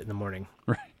feel it in the morning.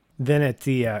 Right. Then at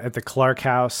the Clark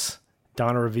house,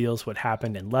 Donna reveals what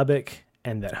happened in Lubbock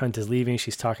and that Hunt is leaving.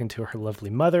 She's talking to her lovely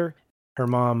mother. Her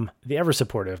mom, the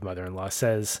ever-supportive mother-in-law,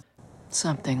 says,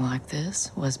 something like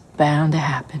this was bound to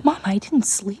happen. Mom, I didn't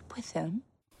sleep with him.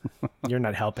 You're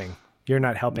not helping. You're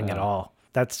not helping at all.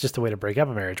 That's just a way to break up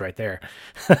a marriage right there.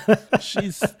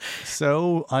 She's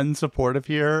so unsupportive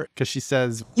here because she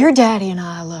says, your daddy and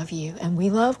I love you, and we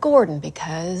love Gordon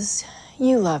because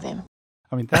you love him.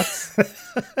 I mean, that's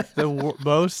the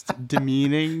most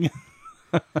demeaning,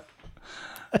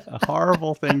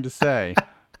 horrible thing to say.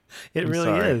 It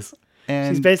really is.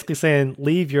 And she's basically saying,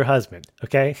 leave your husband,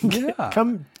 okay? Yeah.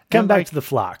 Come Come back to the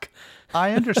flock.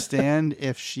 I understand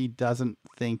if she doesn't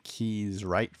think he's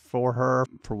right for her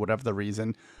for whatever the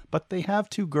reason, but they have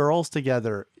two girls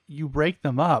together. You break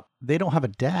them up. They don't have a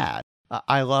dad.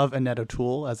 I love Annette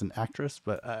O'Toole as an actress,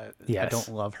 but I don't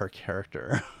love her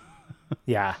character.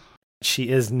 Yeah. She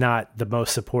is not the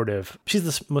most supportive. She's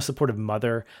the most supportive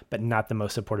mother, but not the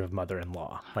most supportive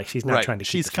mother-in-law. Like, she's not trying to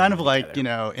keep She's the kind of family like, together. you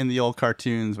know, in the old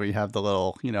cartoons where you have the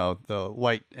little, you know, the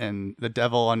white and the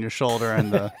devil on your shoulder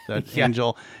and the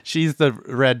angel. She's the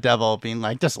red devil being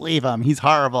like, just leave him. He's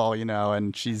horrible, you know,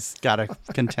 and she's got to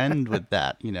contend with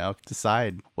that, you know,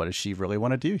 decide what does she really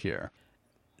want to do here.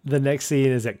 The next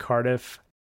scene is at Cardiff.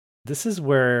 This is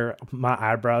where my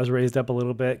eyebrows raised up a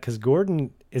little bit because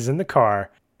Gordon is in the car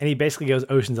and he basically goes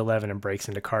Ocean's 11 and breaks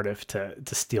into Cardiff to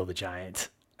steal the giant.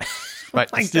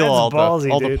 Right, Like, steal that's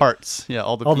ballsy, all the dude. parts. Yeah,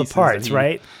 all the pieces parts,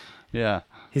 right? Yeah.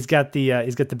 He's got the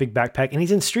big backpack and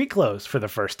he's in street clothes for the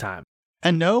first time.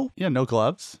 And no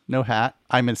gloves, no hat.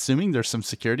 I'm assuming there's some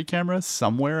security cameras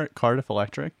somewhere at Cardiff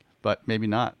Electric, but maybe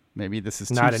not. Maybe this is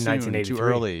too Not in soon, 1983. too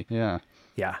early. Yeah.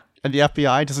 Yeah. And the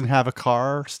FBI doesn't have a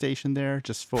car stationed there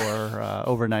just for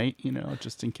overnight, you know,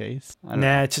 just in case. I don't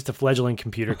know. It's just a fledgling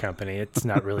computer company. It's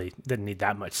not really, didn't need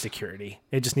that much security.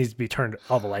 It just needs to be turned,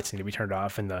 all the lights need to be turned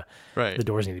off and the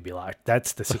doors need to be locked.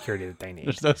 That's the security that they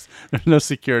need. There's no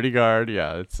security guard.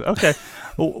 Yeah, it's okay.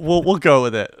 We'll go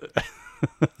with it.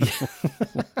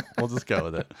 We'll just go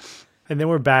with it. And then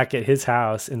we're back at his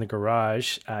house in the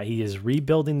garage. He is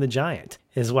rebuilding the giant.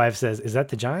 His wife says, "Is that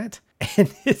the giant?" And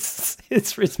his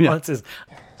response is,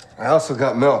 I also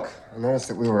got milk. I noticed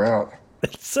that we were out.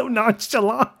 it's so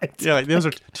nonchalant. Yeah, like those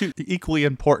are two equally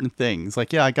important things.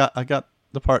 Like, yeah, I got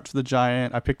the parts for the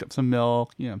giant. I picked up some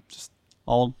milk. You know, just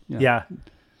all. You know. Yeah.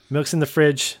 Milk's in the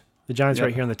fridge. The giant's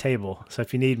right here on the table. So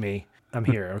if you need me, I'm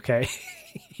here, okay?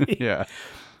 Yeah.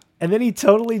 And then he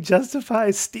totally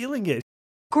justifies stealing it.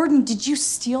 Gordon, did you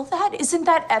steal that? Isn't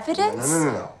that evidence?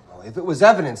 No. If it was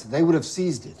evidence, they would have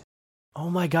seized it. Oh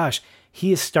my gosh.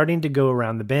 He is starting to go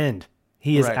around the bend.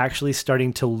 He is actually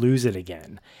starting to lose it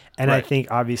again. And I think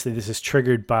obviously this is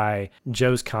triggered by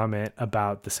Joe's comment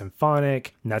about the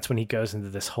symphonic. And that's when he goes into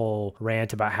this whole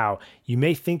rant about how you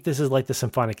may think this is like the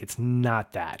symphonic. It's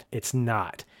not that. It's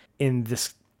not. In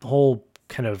this whole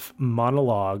kind of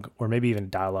monologue, or maybe even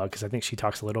dialogue, because I think she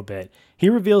talks a little bit, he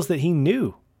reveals that he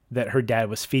knew that her dad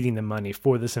was feeding the money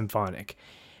for the symphonic.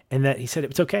 And that he said,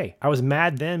 it's okay. I was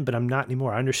mad then, but I'm not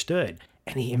anymore. I understood.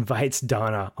 And he invites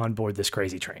Donna on board this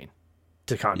crazy train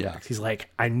to contact. He's like,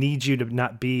 I need you to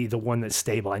not be the one that's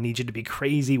stable. I need you to be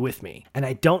crazy with me. And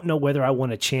I don't know whether I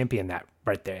want to champion that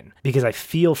right then because I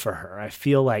feel for her. I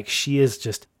feel like she is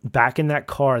just back in that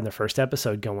car in the first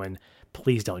episode going,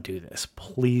 please don't do this.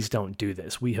 Please don't do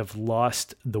this. We have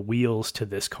lost the wheels to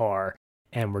this car.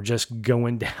 And we're just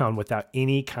going down without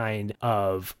any kind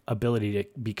of ability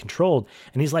to be controlled.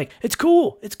 And he's like, it's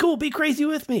cool. It's cool. Be crazy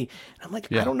with me. And I'm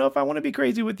like, I don't know if I want to be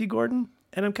crazy with you, Gordon.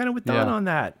 And I'm kind of with Don on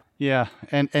that. Yeah.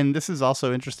 And this is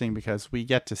also interesting because we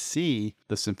get to see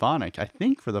the symphonic, I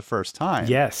think, for the first time.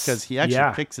 Yes. Because he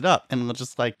actually picks it up and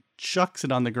just like chucks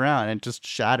it on the ground and it just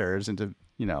shatters into,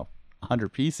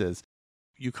 100 pieces.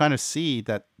 You kind of see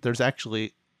that there's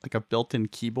actually like a built-in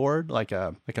keyboard, like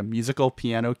a musical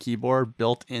piano keyboard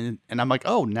built in. And I'm like,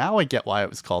 oh, now I get why it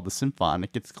was called the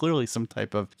symphonic. It's clearly some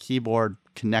type of keyboard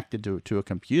connected to a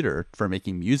computer for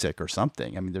making music or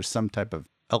something. I mean, there's some type of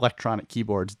electronic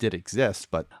keyboards did exist,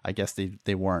 but I guess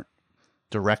they weren't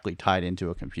directly tied into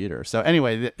a computer. So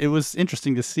anyway, it was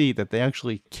interesting to see that they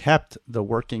actually kept the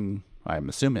working, I'm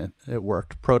assuming it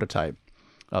worked, prototype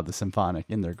of the symphonic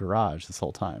in their garage this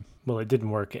whole time. Well, it didn't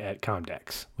work at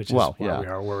Comdex, which is why we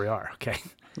are where we are. Okay.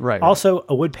 Right. Also,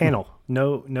 a wood panel.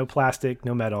 No plastic,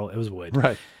 no metal. It was wood.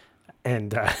 Right.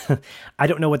 And I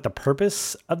don't know what the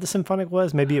purpose of the symphonic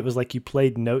was. Maybe it was like you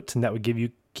played notes and that would give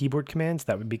you keyboard commands.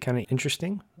 That would be kind of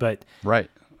interesting. But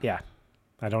yeah,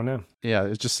 I don't know. Yeah,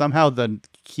 it's just somehow the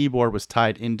keyboard was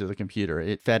tied into the computer.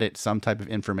 It fed it some type of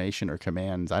information or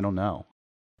commands. I don't know.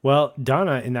 Well,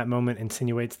 Donna in that moment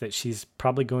insinuates that she's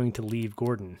probably going to leave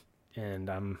Gordon. And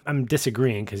I'm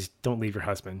disagreeing because don't leave your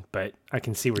husband, but I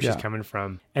can see where she's coming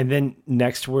from. And then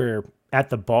next we're at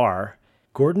the bar.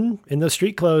 Gordon in those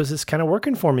street clothes is kind of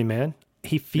working for me, man.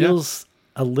 He feels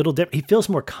a little different. He feels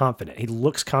more confident. He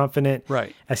looks confident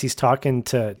as he's talking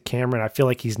to Cameron. I feel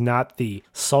like he's not the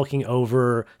sulking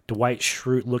over Dwight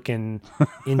Schrute looking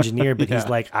engineer, but he's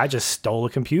like, I just stole a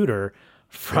computer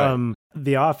from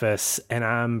the office and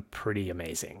I'm pretty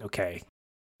amazing. Okay.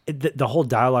 The whole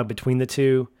dialogue between the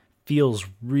two feels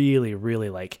really, really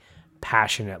like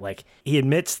passionate. Like he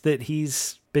admits that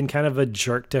he's been kind of a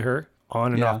jerk to her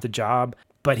on and off the job,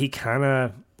 but he kind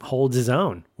of holds his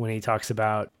own when he talks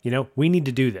about, we need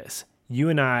to do this. You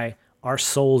and I, our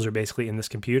souls are basically in this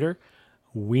computer.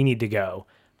 We need to go.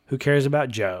 Who cares about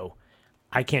Joe?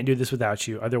 I can't do this without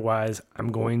you. Otherwise,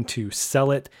 I'm going to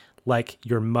sell it like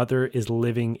your mother is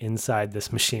living inside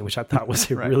this machine, which I thought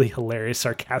was a really hilarious,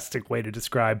 sarcastic way to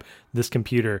describe this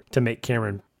computer to make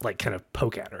Cameron like kind of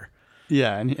poke at her.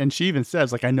 Yeah, and she even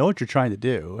says, like, I know what you're trying to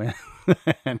do.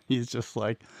 And he's just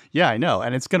like, yeah, I know,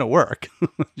 and it's going to work.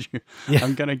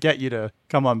 I'm going to get you to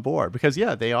come on board. Because,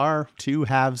 yeah, they are two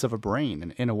halves of a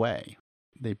brain in a way.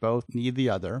 They both need the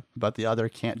other, but the other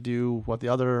can't do what the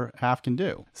other half can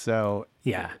do. So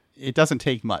yeah, it doesn't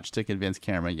take much to convince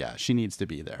Cameron, yeah, she needs to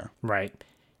be there. Right.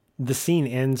 The scene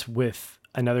ends with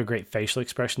another great facial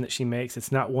expression that she makes.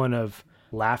 It's not one of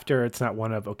laughter. It's not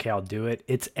one of, okay, I'll do it.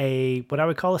 It's what I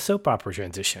would call a soap opera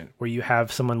transition, where you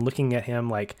have someone looking at him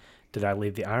like, did I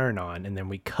leave the iron on? And then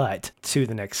we cut to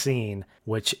the next scene,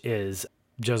 which is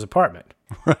Joe's apartment.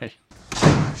 Right.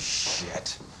 Oh,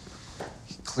 shit.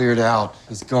 He cleared out.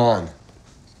 He's gone.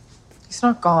 He's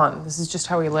not gone. This is just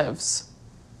how he lives.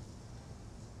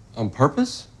 On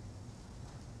purpose?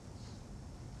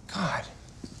 God.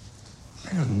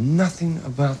 I know nothing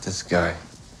about this guy.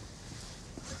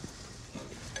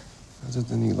 Other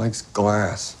than he likes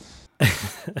glass.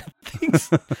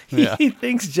 He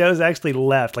thinks Joe's actually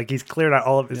left, like he's cleared out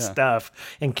all of his stuff,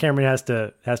 and Cameron has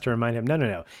to remind him,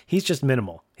 no. He's just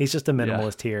minimal. He's just a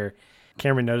minimalist here.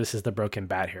 Cameron notices the broken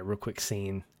bat here, real quick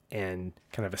scene, and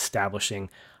kind of establishing,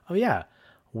 oh yeah,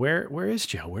 where is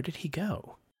Joe? Where did he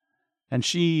go? And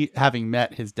she, having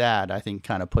met his dad, I think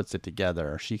kind of puts it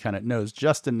together. She kind of knows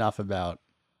just enough about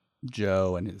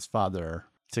Joe and his father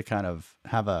to kind of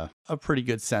have a pretty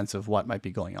good sense of what might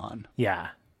be going on. Yeah.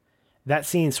 That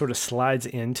scene sort of slides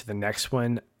into the next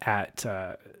one at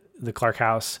the Clark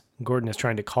house. Gordon is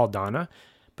trying to call Donna,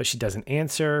 but she doesn't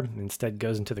answer. Instead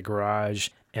goes into the garage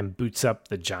and boots up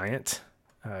the Giant.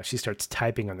 She starts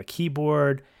typing on the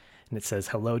keyboard, and it says,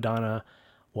 "Hello, Donna.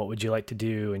 What would you like to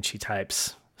do?" And she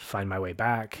types, "Find my way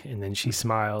back." And then she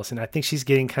smiles. And I think she's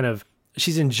getting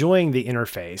she's enjoying the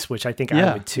interface, which I think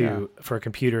I would too for a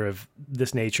computer of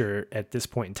this nature at this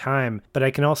point in time. But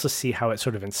I can also see how it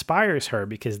sort of inspires her,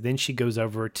 because then she goes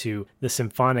over to the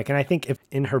symphonic. And I think if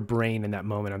in her brain in that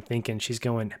moment, I'm thinking she's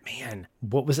going, man,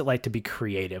 what was it like to be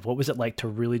creative? What was it like to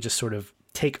really just sort of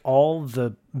take all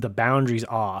the boundaries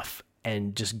off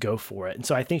and just go for it? And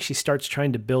so I think she starts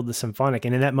trying to build the symphonic.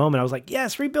 And in that moment, I was like,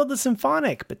 yes, rebuild the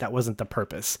symphonic. But that wasn't the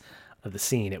purpose of the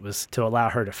scene. It was to allow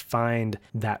her to find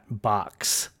that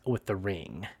box with the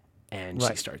ring. And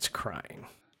she starts crying.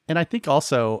 And I think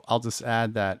also, I'll just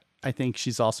add that I think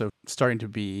she's also starting to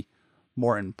be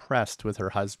more impressed with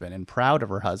her husband and proud of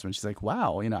her husband. She's like,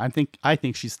 wow, I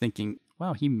think she's thinking,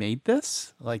 wow, he made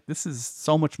this? Like, this is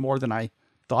so much more than I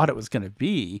thought it was going to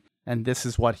be. And this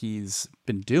is what he's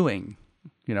been doing,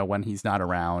 when he's not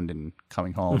around and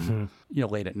coming home,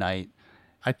 late at night.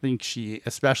 I think she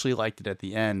especially liked it at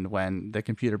the end when the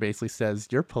computer basically says,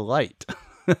 "You're polite,"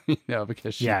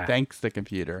 because she thanks the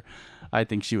computer. I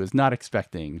think she was not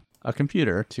expecting a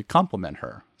computer to compliment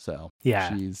her. So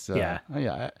she's,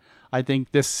 I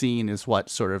think this scene is what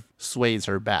sort of sways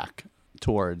her back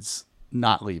towards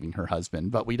not leaving her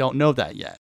husband, but we don't know that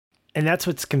yet. And that's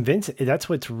what's convincing. That's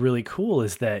what's really cool,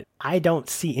 is that I don't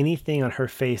see anything on her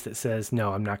face that says,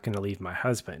 no, I'm not going to leave my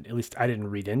husband. At least I didn't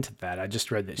read into that. I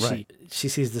just read that she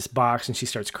sees this box and she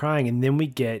starts crying. And then we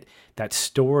get that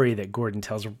story that Gordon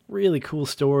tells, a really cool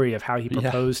story of how he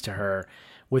proposed to her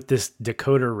with this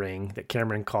decoder ring that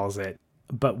Cameron calls it.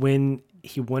 But when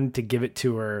he wanted to give it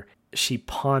to her, she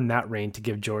pawned that ring to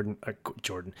give Gordon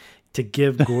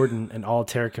an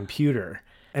Altair computer.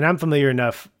 And I'm familiar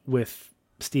enough with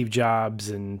Steve Jobs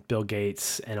and Bill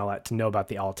Gates and all that to know about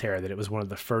the Altair, that it was one of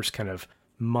the first kind of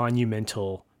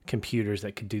monumental computers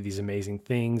that could do these amazing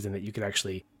things, and that you could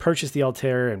actually purchase the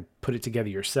Altair and put it together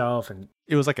yourself. And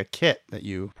it was like a kit that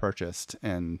you purchased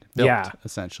and built,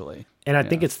 essentially. And I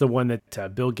think it's the one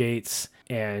that Bill Gates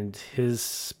and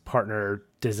his partner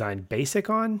designed BASIC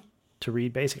on, to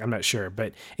read BASIC. I'm not sure.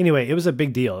 But anyway, it was a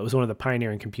big deal. It was one of the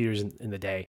pioneering computers in the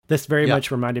day. This very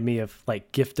much reminded me of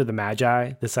like Gift of the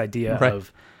Magi, this idea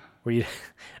of where you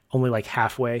only like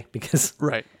halfway, because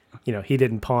he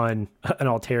didn't pawn an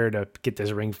Altair to get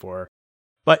this ring for her.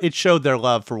 But it showed their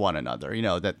love for one another,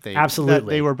 that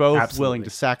they were both willing to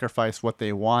sacrifice what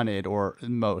they wanted, or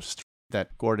most,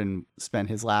 that Gordon spent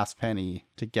his last penny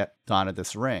to get Donna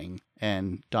this ring.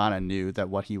 And Donna knew that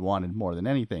what he wanted more than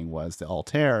anything was the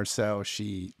Altair, so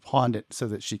she pawned it so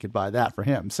that she could buy that for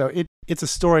him. So it's a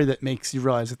story that makes you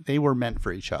realize that they were meant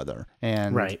for each other,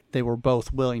 and they were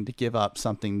both willing to give up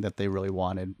something that they really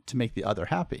wanted to make the other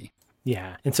happy.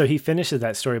 Yeah. And so he finishes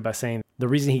that story by saying the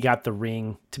reason he got the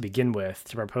ring to begin with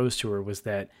to propose to her was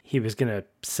that he was going to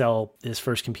sell his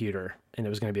first computer and it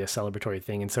was going to be a celebratory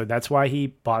thing. And so that's why he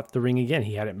bought the ring again.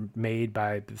 He had it made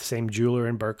by the same jeweler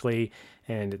in Berkeley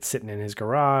and it's sitting in his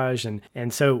garage.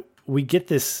 And so we get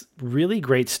this really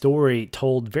great story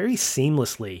told very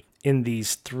seamlessly in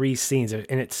these 3 scenes. And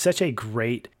it's such a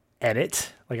great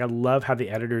edit. Like, I love how the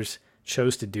editors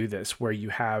chose to do this, where you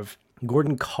have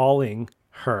Gordon calling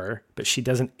her, but she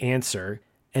doesn't answer.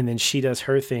 And then she does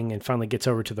her thing and finally gets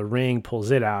over to the ring,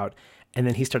 pulls it out. And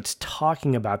then he starts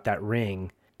talking about that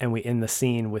ring. And we end the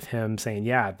scene with him saying,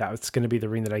 yeah, that's going to be the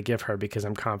ring that I give her because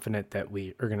I'm confident that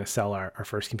we are going to sell our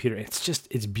first computer.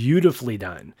 It's beautifully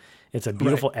done. It's a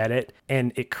beautiful edit,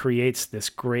 and it creates this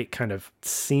great kind of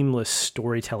seamless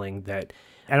storytelling that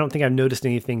I don't think I've noticed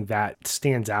anything that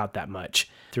stands out that much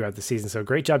throughout the season. So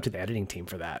great job to the editing team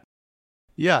for that.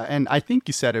 Yeah, and I think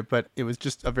you said it, but it was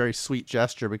just a very sweet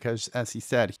gesture because, as he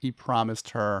said, he promised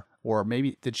her, or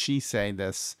maybe did she say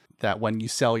this, that when you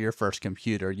sell your first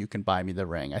computer, you can buy me the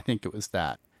ring. I think it was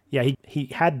that. Yeah, he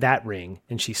had that ring,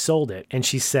 and she sold it, and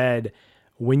she said,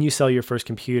 when you sell your first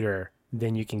computer,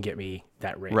 then you can get me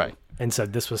that ring. Right. And so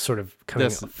this was sort of coming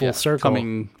full circle.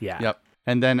 Yep.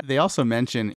 And then they also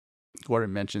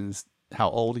Gordon mentions how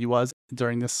old he was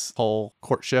during this whole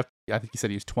courtship. I think he said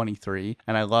he was 23.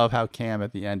 And I love how Cam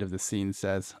at the end of the scene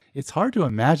says, it's hard to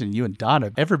imagine you and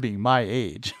Donna ever being my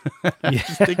age. I'm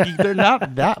just thinking they're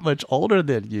not that much older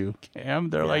than you, Cam.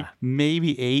 They're like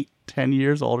maybe 8-10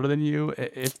 years older than you,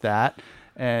 if that.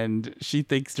 And she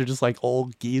thinks they're just like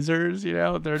old geezers, you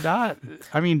know? They're not.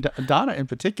 I mean, Donna in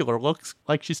particular looks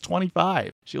like she's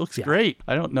 25. She looks great.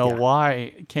 I don't know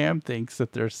why Cam thinks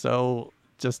that they're so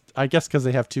I guess because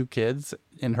they have 2 kids.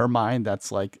 In her mind,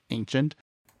 that's like ancient.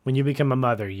 When you become a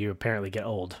mother, you apparently get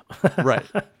old. Right.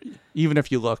 Even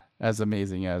if you look as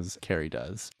amazing as Carrie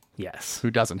does. Yes.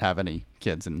 Who doesn't have any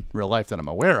kids in real life that I'm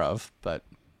aware of, but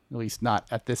at least not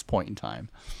at this point in time.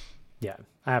 Yeah.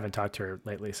 I haven't talked to her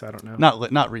lately, so I don't know.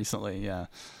 Not recently, yeah.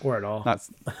 Or at all.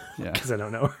 Yeah. Because I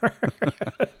don't know her.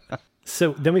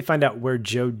 So then we find out where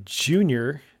Joe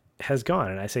Jr. has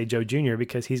gone. And I say Joe Jr.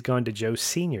 because he's gone to Joe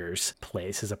Sr.'s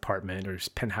place, his apartment or his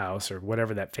penthouse or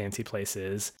whatever that fancy place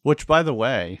is. Which, by the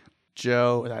way,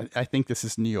 Joe, I think this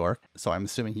is New York, so I'm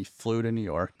assuming he flew to New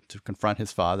York to confront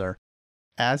his father.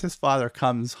 As his father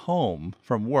comes home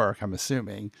from work, I'm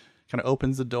assuming, kind of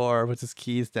opens the door, puts his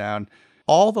keys down.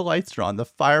 All the lights are on. The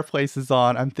fireplace is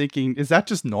on. I'm thinking, is that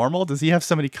just normal? Does he have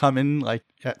somebody come in like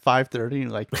at 5:30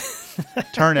 and like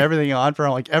turn everything on for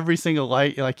him, like every single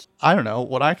light? Like, I don't know.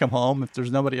 When I come home, if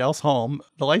there's nobody else home,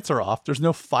 the lights are off. There's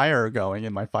no fire going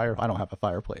in my fire. I don't have a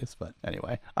fireplace, but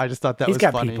anyway, I just thought that was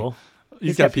funny. People.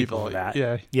 He's got people for that.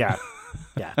 Yeah. Yeah.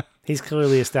 Yeah. He's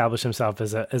clearly established himself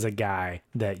as a guy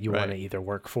that you want to either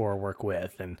work for or work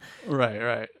with. And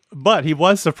Right. But he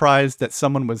was surprised that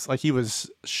someone was like, he was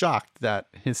shocked that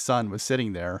his son was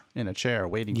sitting there in a chair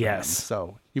waiting for him.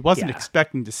 So he wasn't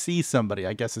expecting to see somebody,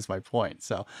 I guess is my point.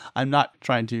 So I'm not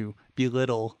trying to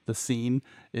belittle the scene.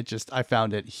 I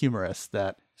found it humorous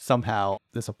that somehow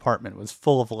this apartment was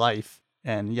full of life.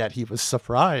 And yet he was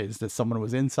surprised that someone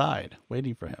was inside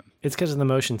waiting for him. It's because of the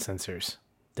motion sensors.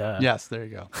 Duh. Yes, there you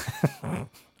go.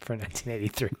 For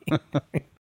 1983.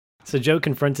 So Joe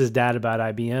confronts his dad about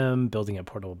IBM building a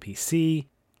portable PC.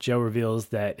 Joe reveals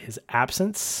that his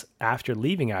absence after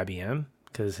leaving IBM,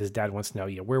 because his dad wants to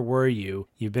know, where were you?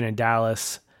 You've been in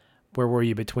Dallas. Where were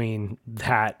you between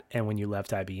that and when you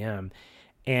left IBM?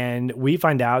 And we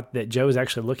find out that Joe is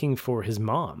actually looking for his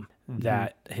mom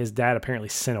that his dad apparently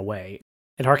sent away.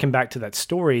 It harkened back to that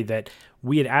story that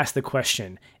we had asked the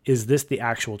question, is this the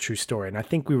actual true story? And I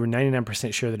think we were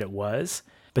 99% sure that it was,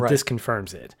 but this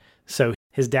confirms it. So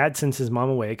his dad sends his mom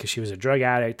away because she was a drug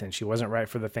addict and she wasn't right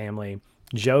for the family.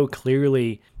 Joe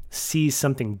clearly sees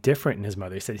something different in his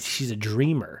mother. He said she's a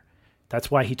dreamer.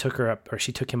 That's why he took her up, or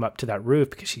she took him up to that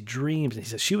roof, because she dreams. And he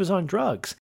says she was on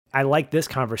drugs. I like this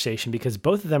conversation because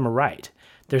both of them are right.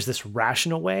 There's this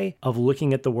rational way of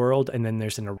looking at the world, and then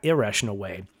there's an irrational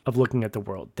way of looking at the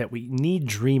world, that we need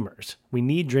dreamers. We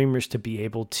need dreamers to be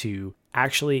able to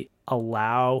actually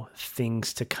allow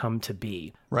things to come to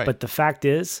be. Right. But the fact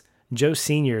is, Joe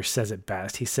Sr. says it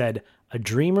best. He said, a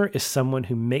dreamer is someone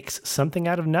who makes something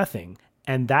out of nothing,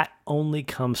 and that only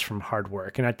comes from hard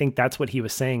work. And I think that's what he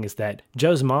was saying, is that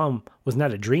Joe's mom was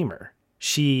not a dreamer.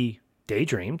 She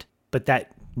daydreamed, but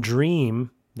that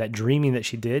dreaming that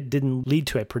she did didn't lead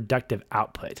to a productive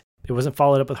output. It wasn't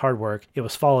followed up with hard work. It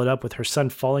was followed up with her son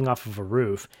falling off of a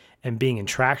roof and being in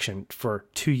traction for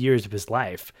 2 years of his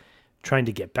life, trying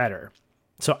to get better.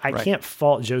 So I can't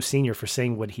fault Joe Sr. for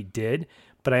saying what he did,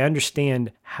 But I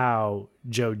understand how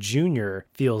Joe Jr.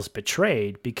 feels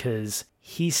betrayed because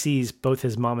he sees both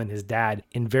his mom and his dad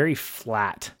in very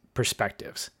flat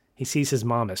perspectives. He sees his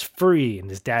mom as free and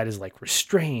his dad is like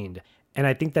restrained. And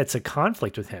I think that's a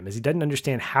conflict with him, is he doesn't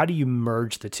understand how do you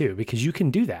merge the two, because you can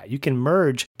do that. You can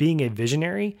merge being a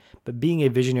visionary, but being a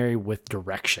visionary with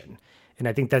direction. And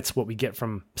I think that's what we get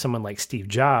from someone like Steve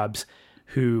Jobs,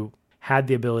 who had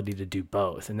the ability to do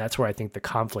both. And that's where I think the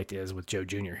conflict is with Joe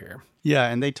Jr. here. Yeah,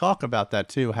 and they talk about that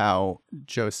too, how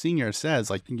Joe Sr. says,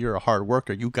 like, you're a hard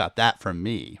worker, you got that from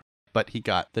me. But he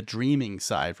got the dreaming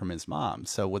side from his mom.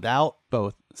 So without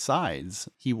both sides,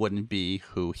 he wouldn't be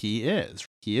who he is.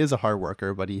 He is a hard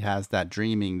worker, but he has that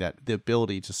dreaming, that the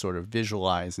ability to sort of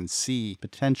visualize and see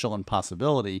potential and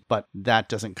possibility, but that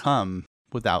doesn't come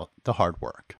without the hard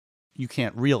work. You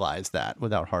can't realize that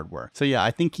without hard work. So yeah,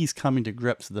 I think he's coming to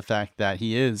grips with the fact that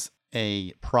he is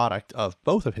a product of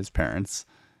both of his parents,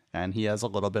 and he has a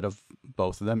little bit of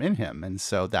both of them in him. And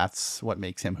so that's what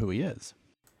makes him who he is.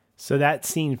 So that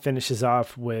scene finishes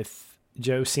off with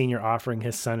Joe Sr. offering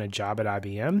his son a job at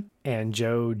IBM, and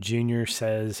Joe Jr.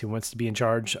 says he wants to be in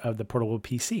charge of the portable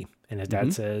PC. And his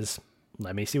dad says,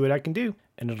 let me see what I can do,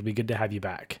 and it'll be good to have you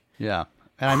back. Yeah.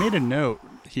 And I made a note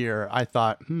here. I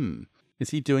thought, is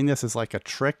he doing this as like a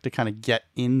trick to kind of get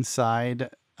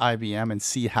inside IBM and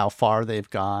see how far they've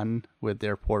gone with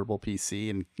their portable PC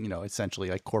and, you know, essentially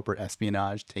like corporate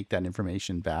espionage, take that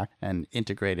information back and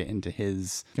integrate it into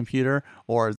his computer?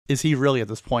 Or is he really at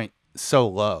this point so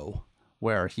low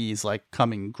where he's like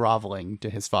coming groveling to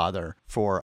his father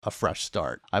for a fresh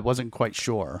start? I wasn't quite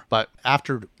sure. But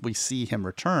after we see him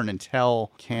return and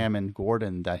tell Cam and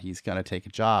Gordon that he's going to take a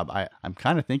job, I'm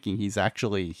kind of thinking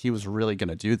he was really going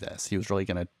to do this. He was really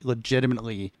going to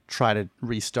legitimately try to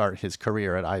restart his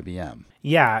career at IBM.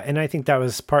 Yeah, and I think that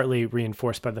was partly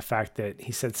reinforced by the fact that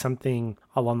he said something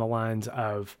along the lines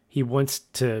of he wants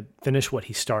to finish what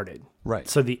he started. Right.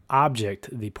 So the object,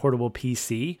 the portable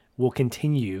PC, will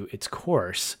continue its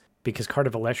course because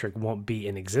Cardiff Electric won't be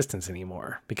in existence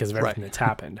anymore because of everything that's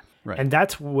happened. Right. And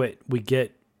that's what we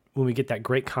get when we get that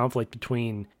great conflict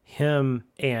between him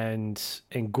and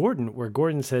Gordon, where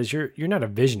Gordon says, you're not a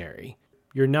visionary.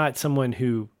 You're not someone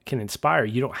who can inspire.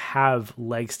 You don't have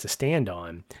legs to stand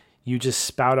on. You just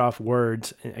spout off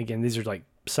words. And again, these are like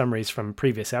summaries from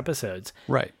previous episodes.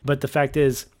 Right. But the fact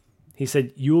is, he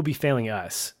said, you will be failing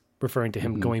us, referring to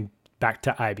him going back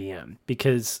to IBM.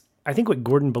 Because I think what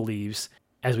Gordon believes,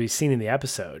 as we've seen in the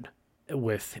episode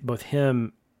with both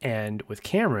him and with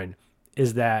Cameron,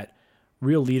 is that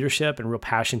real leadership and real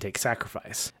passion take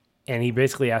sacrifice. And he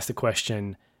basically asked the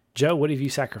question, Joe, what have you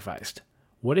sacrificed?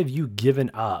 What have you given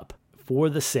up for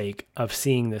the sake of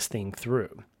seeing this thing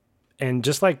through? And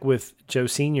just like with Joe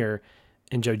Sr.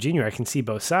 and Joe Jr., I can see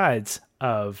both sides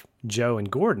of Joe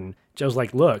and Gordon. Joe's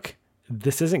like, look,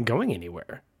 this isn't going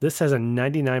anywhere. This has a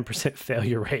 99%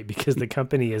 failure rate because the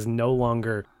company is no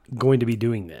longer going to be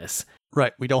doing this.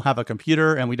 Right. We don't have a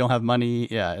computer and we don't have money.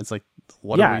 Yeah. It's like,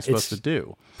 what are we supposed to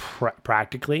do?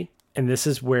 Practically. And this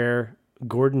is where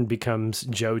Gordon becomes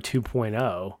Joe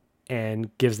 2.0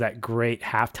 and gives that great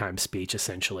halftime speech,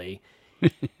 essentially.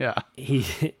 Yeah.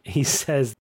 He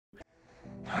says,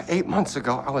 8 months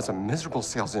ago, I was a miserable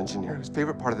sales engineer whose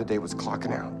favorite part of the day was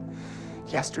clocking out.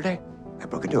 Yesterday, I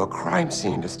broke into a crime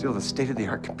scene to steal the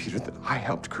state-of-the-art computer that I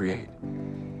helped create.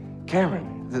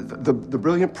 Cameron, the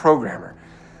brilliant programmer,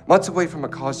 months away from a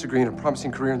college degree and a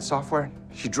promising career in software,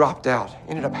 she dropped out,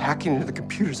 ended up hacking into the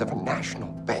computers of a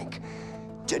national bank.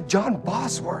 John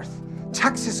Bosworth,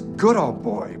 Texas good old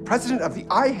boy, president of the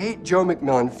I Hate Joe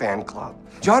McMillan fan club.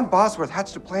 John Bosworth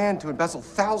hatched a plan to embezzle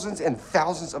thousands and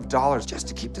thousands of dollars just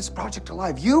to keep this project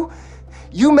alive. You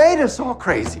made us all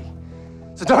crazy.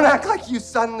 So don't act like you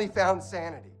suddenly found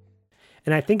sanity.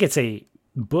 And I think it's a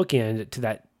bookend to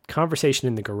that conversation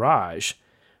in the garage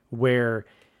where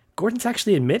Gordon's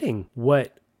actually admitting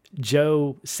what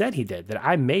Joe said he did, that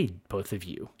I made both of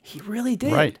you. He really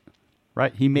did.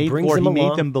 Right. He made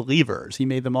them believers. He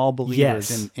made them all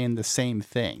believers in the same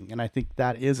thing. And I think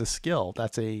that is a skill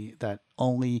that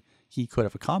only he could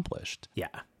have accomplished. Yeah.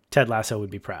 Ted Lasso would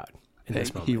be proud in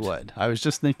this moment. He would. I was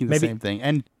just thinking the same thing.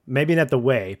 And maybe not the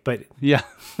way, but yeah.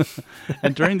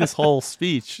 And during this whole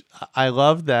speech, I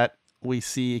love that we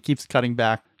see it keeps cutting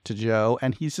back to Joe,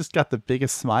 and he's just got the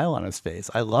biggest smile on his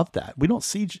face. I love that. We don't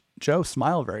see Joe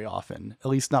smile very often, at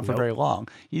least not for very long.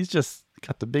 He's just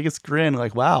got the biggest grin,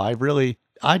 like, wow,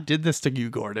 I did this to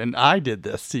you, Gordon. I did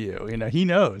this to you. You know, he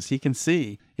knows, he can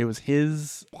see it was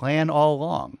his plan all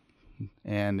along,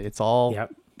 and it's all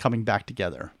coming back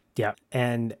together. Yeah.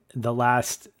 And the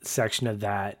last section of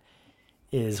that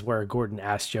is where Gordon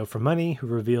asks Joe for money, who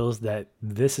reveals that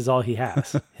this is all he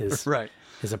has. His Right.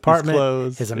 his apartment,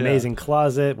 clothes, his amazing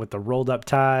closet with the rolled up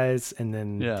ties, and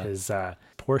then Yeah. his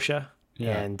Porsche.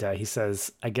 Yeah. And he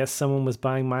says, I guess someone was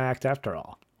buying my act after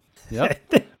all. Yep.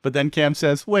 But then Cam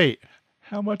says, wait,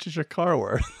 how much is your car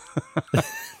worth?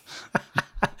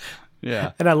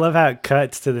 Yeah. And I love how it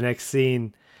cuts to the next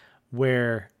scene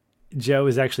where Joe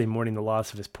is actually mourning the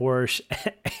loss of his Porsche.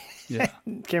 Yeah.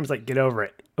 Cam's like, get over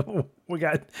it.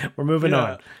 We're moving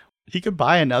on. He could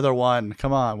buy another one.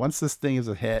 Come on. Once this thing is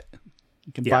a hit,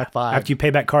 you can buy 5. After you pay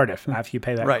back Cardiff.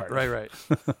 Right.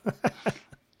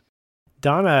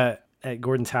 Donna at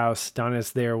Gordon's house,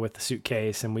 Donna's there with the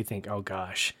suitcase, and we think, oh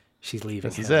gosh, she's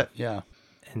leaving. This is it. Yeah.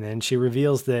 And then she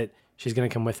reveals that she's going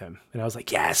to come with him. And I was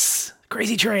like, yes,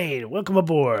 crazy train. Welcome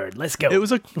aboard. Let's go. It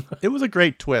was a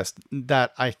great twist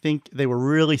that I think they were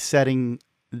really setting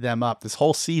them up this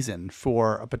whole season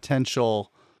for a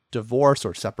potential divorce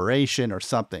or separation or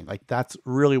something. Like that's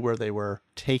really where they were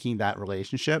taking that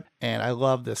relationship. And I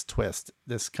love this twist,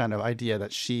 this kind of idea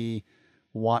that she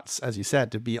wants, as you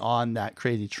said, to be on that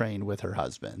crazy train with her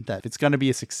husband, that if it's going to be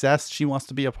a success, she wants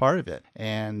to be a part of it.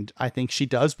 And I think she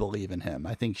does believe in him.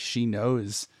 I think she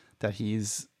knows that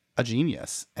he's a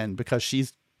genius. And because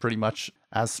she's pretty much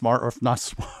as smart, or if not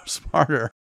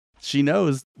smarter, she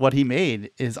knows what he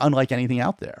made is unlike anything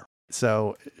out there.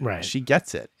 So she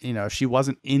gets it. You know, if she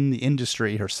wasn't in the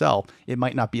industry herself, it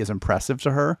might not be as impressive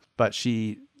to her, but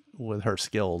she, with her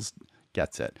skills,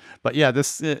 gets it. But yeah,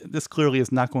 this clearly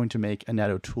is not going to make Annette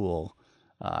O'Toole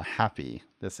happy,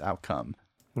 this outcome.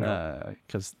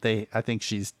 Because I think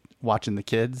she's watching the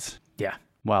kids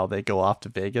while they go off to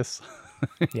Vegas.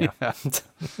 Yeah.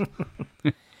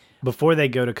 Before they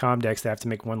go to Comdex, they have to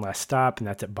make one last stop, and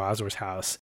that's at Bosworth's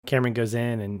house. Cameron goes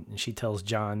in, and she tells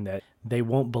John that they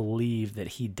won't believe that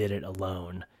he did it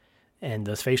alone. And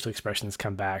those facial expressions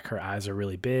come back. Her eyes are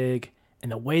really big.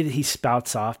 And the way that he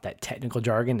spouts off that technical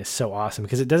jargon is so awesome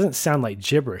because it doesn't sound like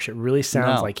gibberish. It really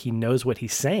sounds like he knows what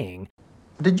he's saying.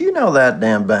 Did you know that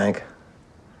damn bank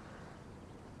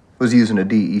was using a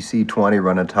DEC 20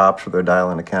 running tops for their dial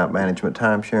and account management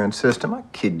time-sharing system? I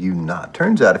kid you not.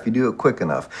 Turns out if you do it quick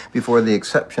enough, before the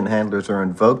exception handlers are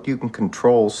invoked, you can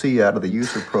Control-C out of the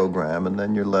user program, and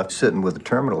then you're left sitting with a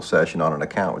terminal session on an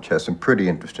account which has some pretty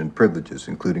interesting privileges,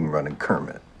 including running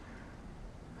Kermit.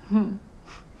 Oh,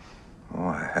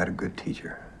 I had a good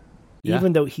teacher.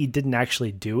 Even though he didn't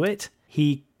actually do it,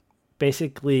 he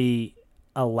basically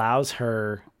allows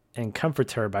her and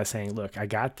comforts her by saying, look, I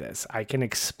got this. I can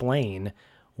explain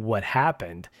what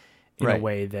happened in a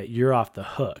way that you're off the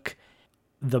hook.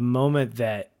 The moment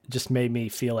that just made me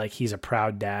feel like he's a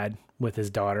proud dad with his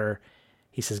daughter,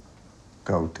 he says,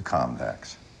 go to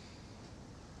Comdex.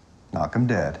 Knock him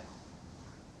dead.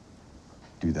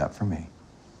 Do that for me.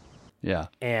 Yeah.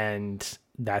 And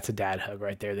that's a dad hug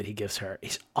right there that he gives her.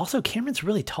 He's also, Cameron's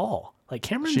really tall. Like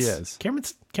Cameron's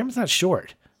not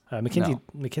short.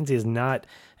 Mackenzie is not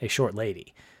a short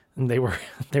lady. And they were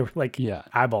like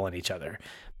eyeballing each other.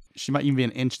 She might even be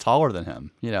an inch taller than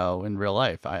him, you know, in real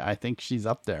life. I think she's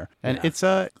up there. And it's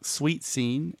a sweet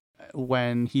scene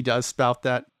when he does spout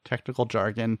that technical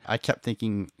jargon. I kept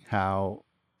thinking how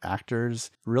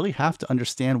actors really have to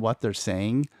understand what they're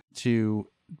saying to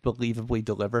believably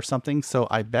deliver something. So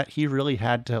I bet he really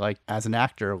had to, like, as an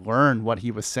actor, learn what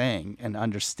he was saying and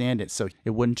understand it so it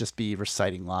wouldn't just be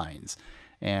reciting lines.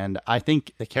 And I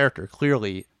think the character,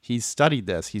 clearly, he's studied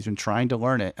this. He's been trying to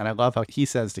learn it. And I love how he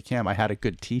says to Cam, I had a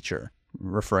good teacher,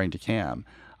 referring to Cam.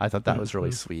 I thought that was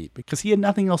really sweet because he had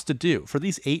nothing else to do. For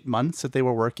these 8 months that they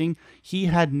were working, he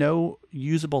had no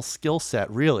usable skill set,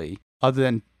 really, other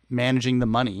than managing the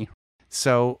money.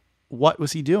 So what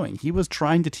was he doing? He was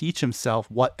trying to teach himself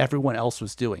what everyone else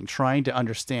was doing, trying to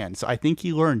understand. So I think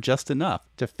he learned just enough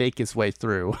to fake his way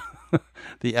through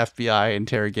the FBI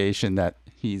interrogation that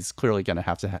he's clearly going to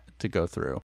have to go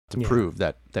through to prove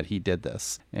that he did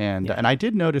this. And I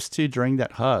did notice too, during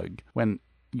that hug, when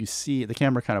you see the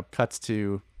camera kind of cuts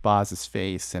to Boz's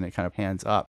face and it kind of hands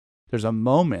up, there's a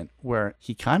moment where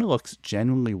he kind of looks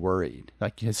genuinely worried,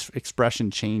 like his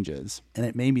expression changes. And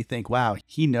it made me think, wow,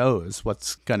 he knows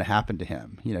what's going to happen to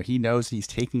him. You know, he knows he's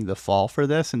taking the fall for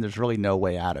this and there's really no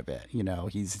way out of it. You know,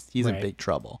 he's in big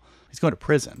trouble. He's going to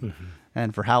prison.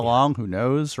 And for how long, who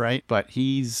knows, right? But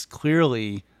he's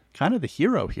clearly kind of the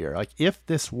hero here. Like, if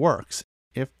this works,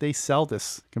 if they sell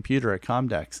this computer at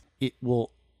Comdex, it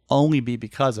will only be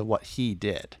because of what he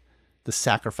did, the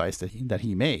sacrifice that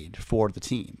he made for the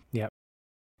team. Yep.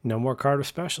 No more Carter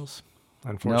specials,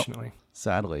 unfortunately. Nope.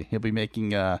 Sadly. He'll be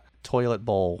making toilet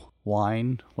bowl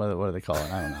wine. What do they call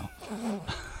it? I don't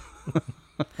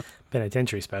know.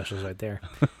 Penitentiary specials right there.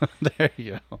 There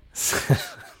you go.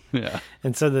 Yeah.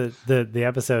 And so the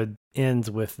episode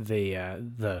ends with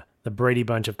the Brady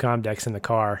bunch of Comdex in the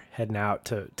car heading out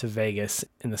to Vegas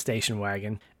in the station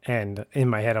wagon. And in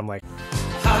my head, I'm like,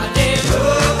 Holiday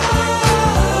Road,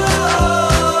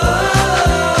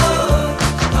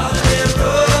 Holiday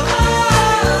Road.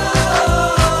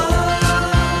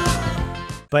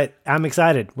 But I'm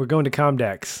excited. We're going to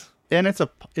Comdex. And it's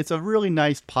a really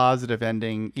nice positive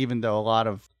ending, even though a lot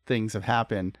of things have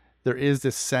happened. There is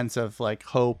this sense of like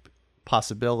hope,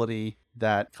 possibility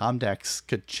that Comdex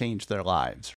could change their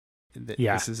lives.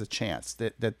 This is a chance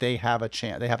that they have a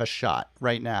chance. They have a shot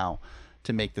right now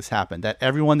to make this happen. That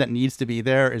everyone that needs to be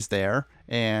there is there.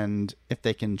 And if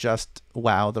they can just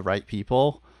wow the right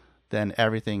people, then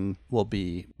everything will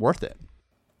be worth it.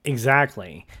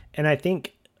 Exactly. And I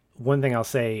think one thing I'll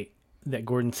say that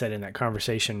Gordon said in that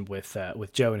conversation with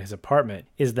Joe in his apartment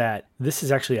is that this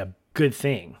is actually a good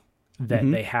thing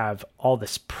that they have all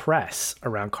this press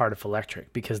around Cardiff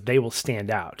Electric, because they will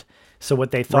stand out. So what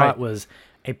they thought was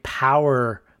a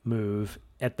power move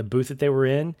at the booth that they were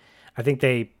in, I think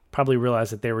they probably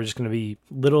realized that they were just going to be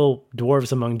little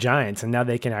dwarves among giants, and now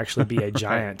they can actually be a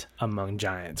giant among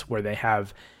giants, where they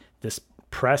have this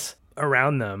press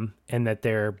around them and that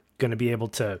they're going to be able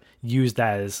to use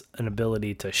that as an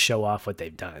ability to show off what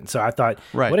they've done. So I thought,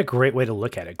 what a great way to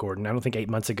look at it, Gordon. I don't think 8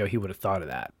 months ago he would have thought of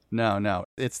that. No.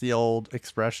 It's the old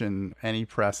expression, any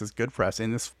press is good press.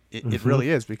 And it really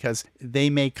is, because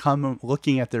they may come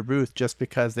looking at their booth just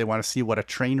because they want to see what a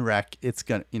train wreck it's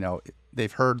going to,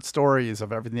 they've heard stories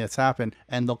of everything that's happened,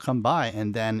 and they'll come by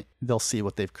and then they'll see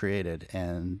what they've created,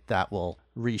 and that will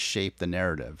reshape the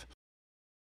narrative.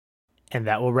 And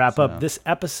that will wrap up this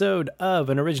episode of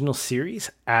an original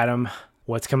series. Adam,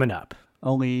 what's coming up?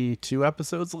 Only 2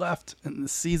 episodes left in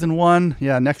season 1.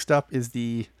 Yeah, next up is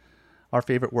our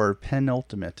favorite word,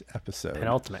 penultimate episode.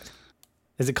 Penultimate.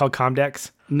 Is it called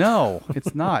Comdex? No,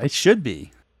 it's not. It should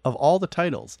be. Of all the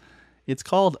titles, it's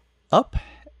called Up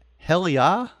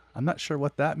Helia. I'm not sure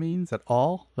what that means at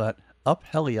all, but Up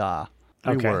Helia.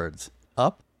 3 words.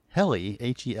 Up Heli,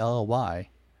 Hely,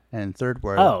 and third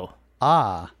word,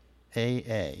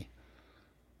 A-A.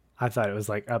 I thought it was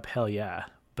like Up Hell Yeah,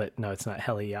 but no, it's not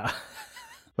Hell Yeah.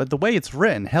 But the way it's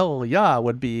written, Hell Yeah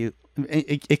would be,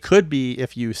 it could be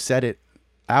if you said it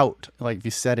out, like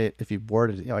if you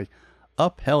worded it, like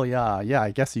Up Hell Yeah. Yeah,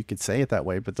 I guess you could say it that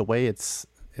way, but the way it's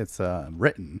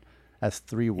written as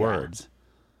 3 words.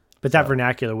 But that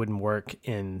vernacular wouldn't work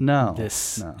in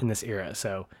this era.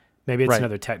 So maybe it's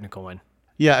another technical one.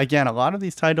 Yeah, again, a lot of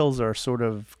these titles are sort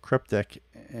of cryptic,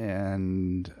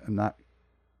 and I'm not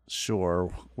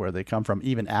sure where they come from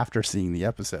even after seeing the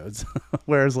episodes.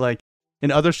 Whereas like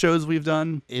in other shows we've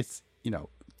done, it's,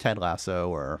 Ted Lasso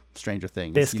or Stranger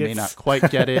Things. Biscuits. You may not quite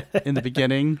get it in the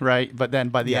beginning, right? But then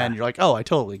by the end, you're like, oh, I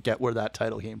totally get where that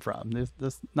title came from.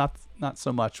 There's not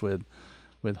so much with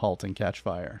Halt and Catch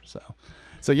Fire.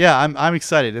 So yeah, I'm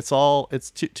excited. It's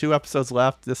 2 episodes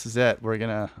left. This is it. We're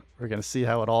gonna see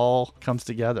how it all comes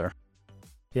together.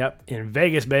 Yep, in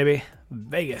Vegas, baby.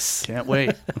 Vegas. Can't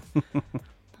wait.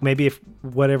 Maybe if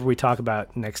whatever we talk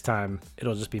about next time,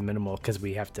 it'll just be minimal because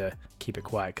we have to keep it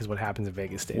quiet, because what happens in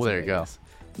Vegas stays. Well, there in you Vegas. go.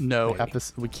 No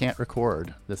episode. We can't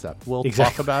record this episode. We'll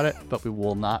talk about it, but we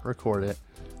will not record it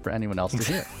for anyone else to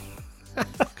hear.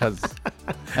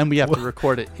 And we have to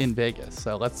record it in Vegas.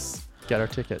 So let's get our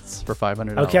tickets for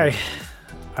 $500. Okay.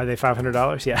 Are they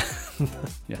 $500? Yeah.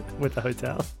 Yeah. With the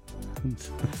hotel.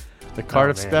 The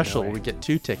Cardiff special, we get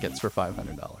 2 tickets for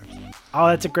 $500. Oh,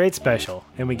 that's a great special.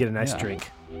 And we get a nice drink.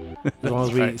 As long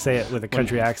as we say it with a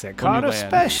country accent. Cardiff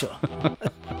special.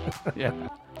 Yeah.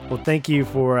 Well, thank you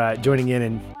for joining in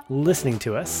and listening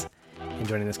to us and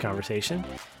joining this conversation.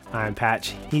 I'm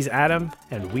Patch. He's Adam.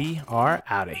 And we are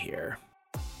out of here.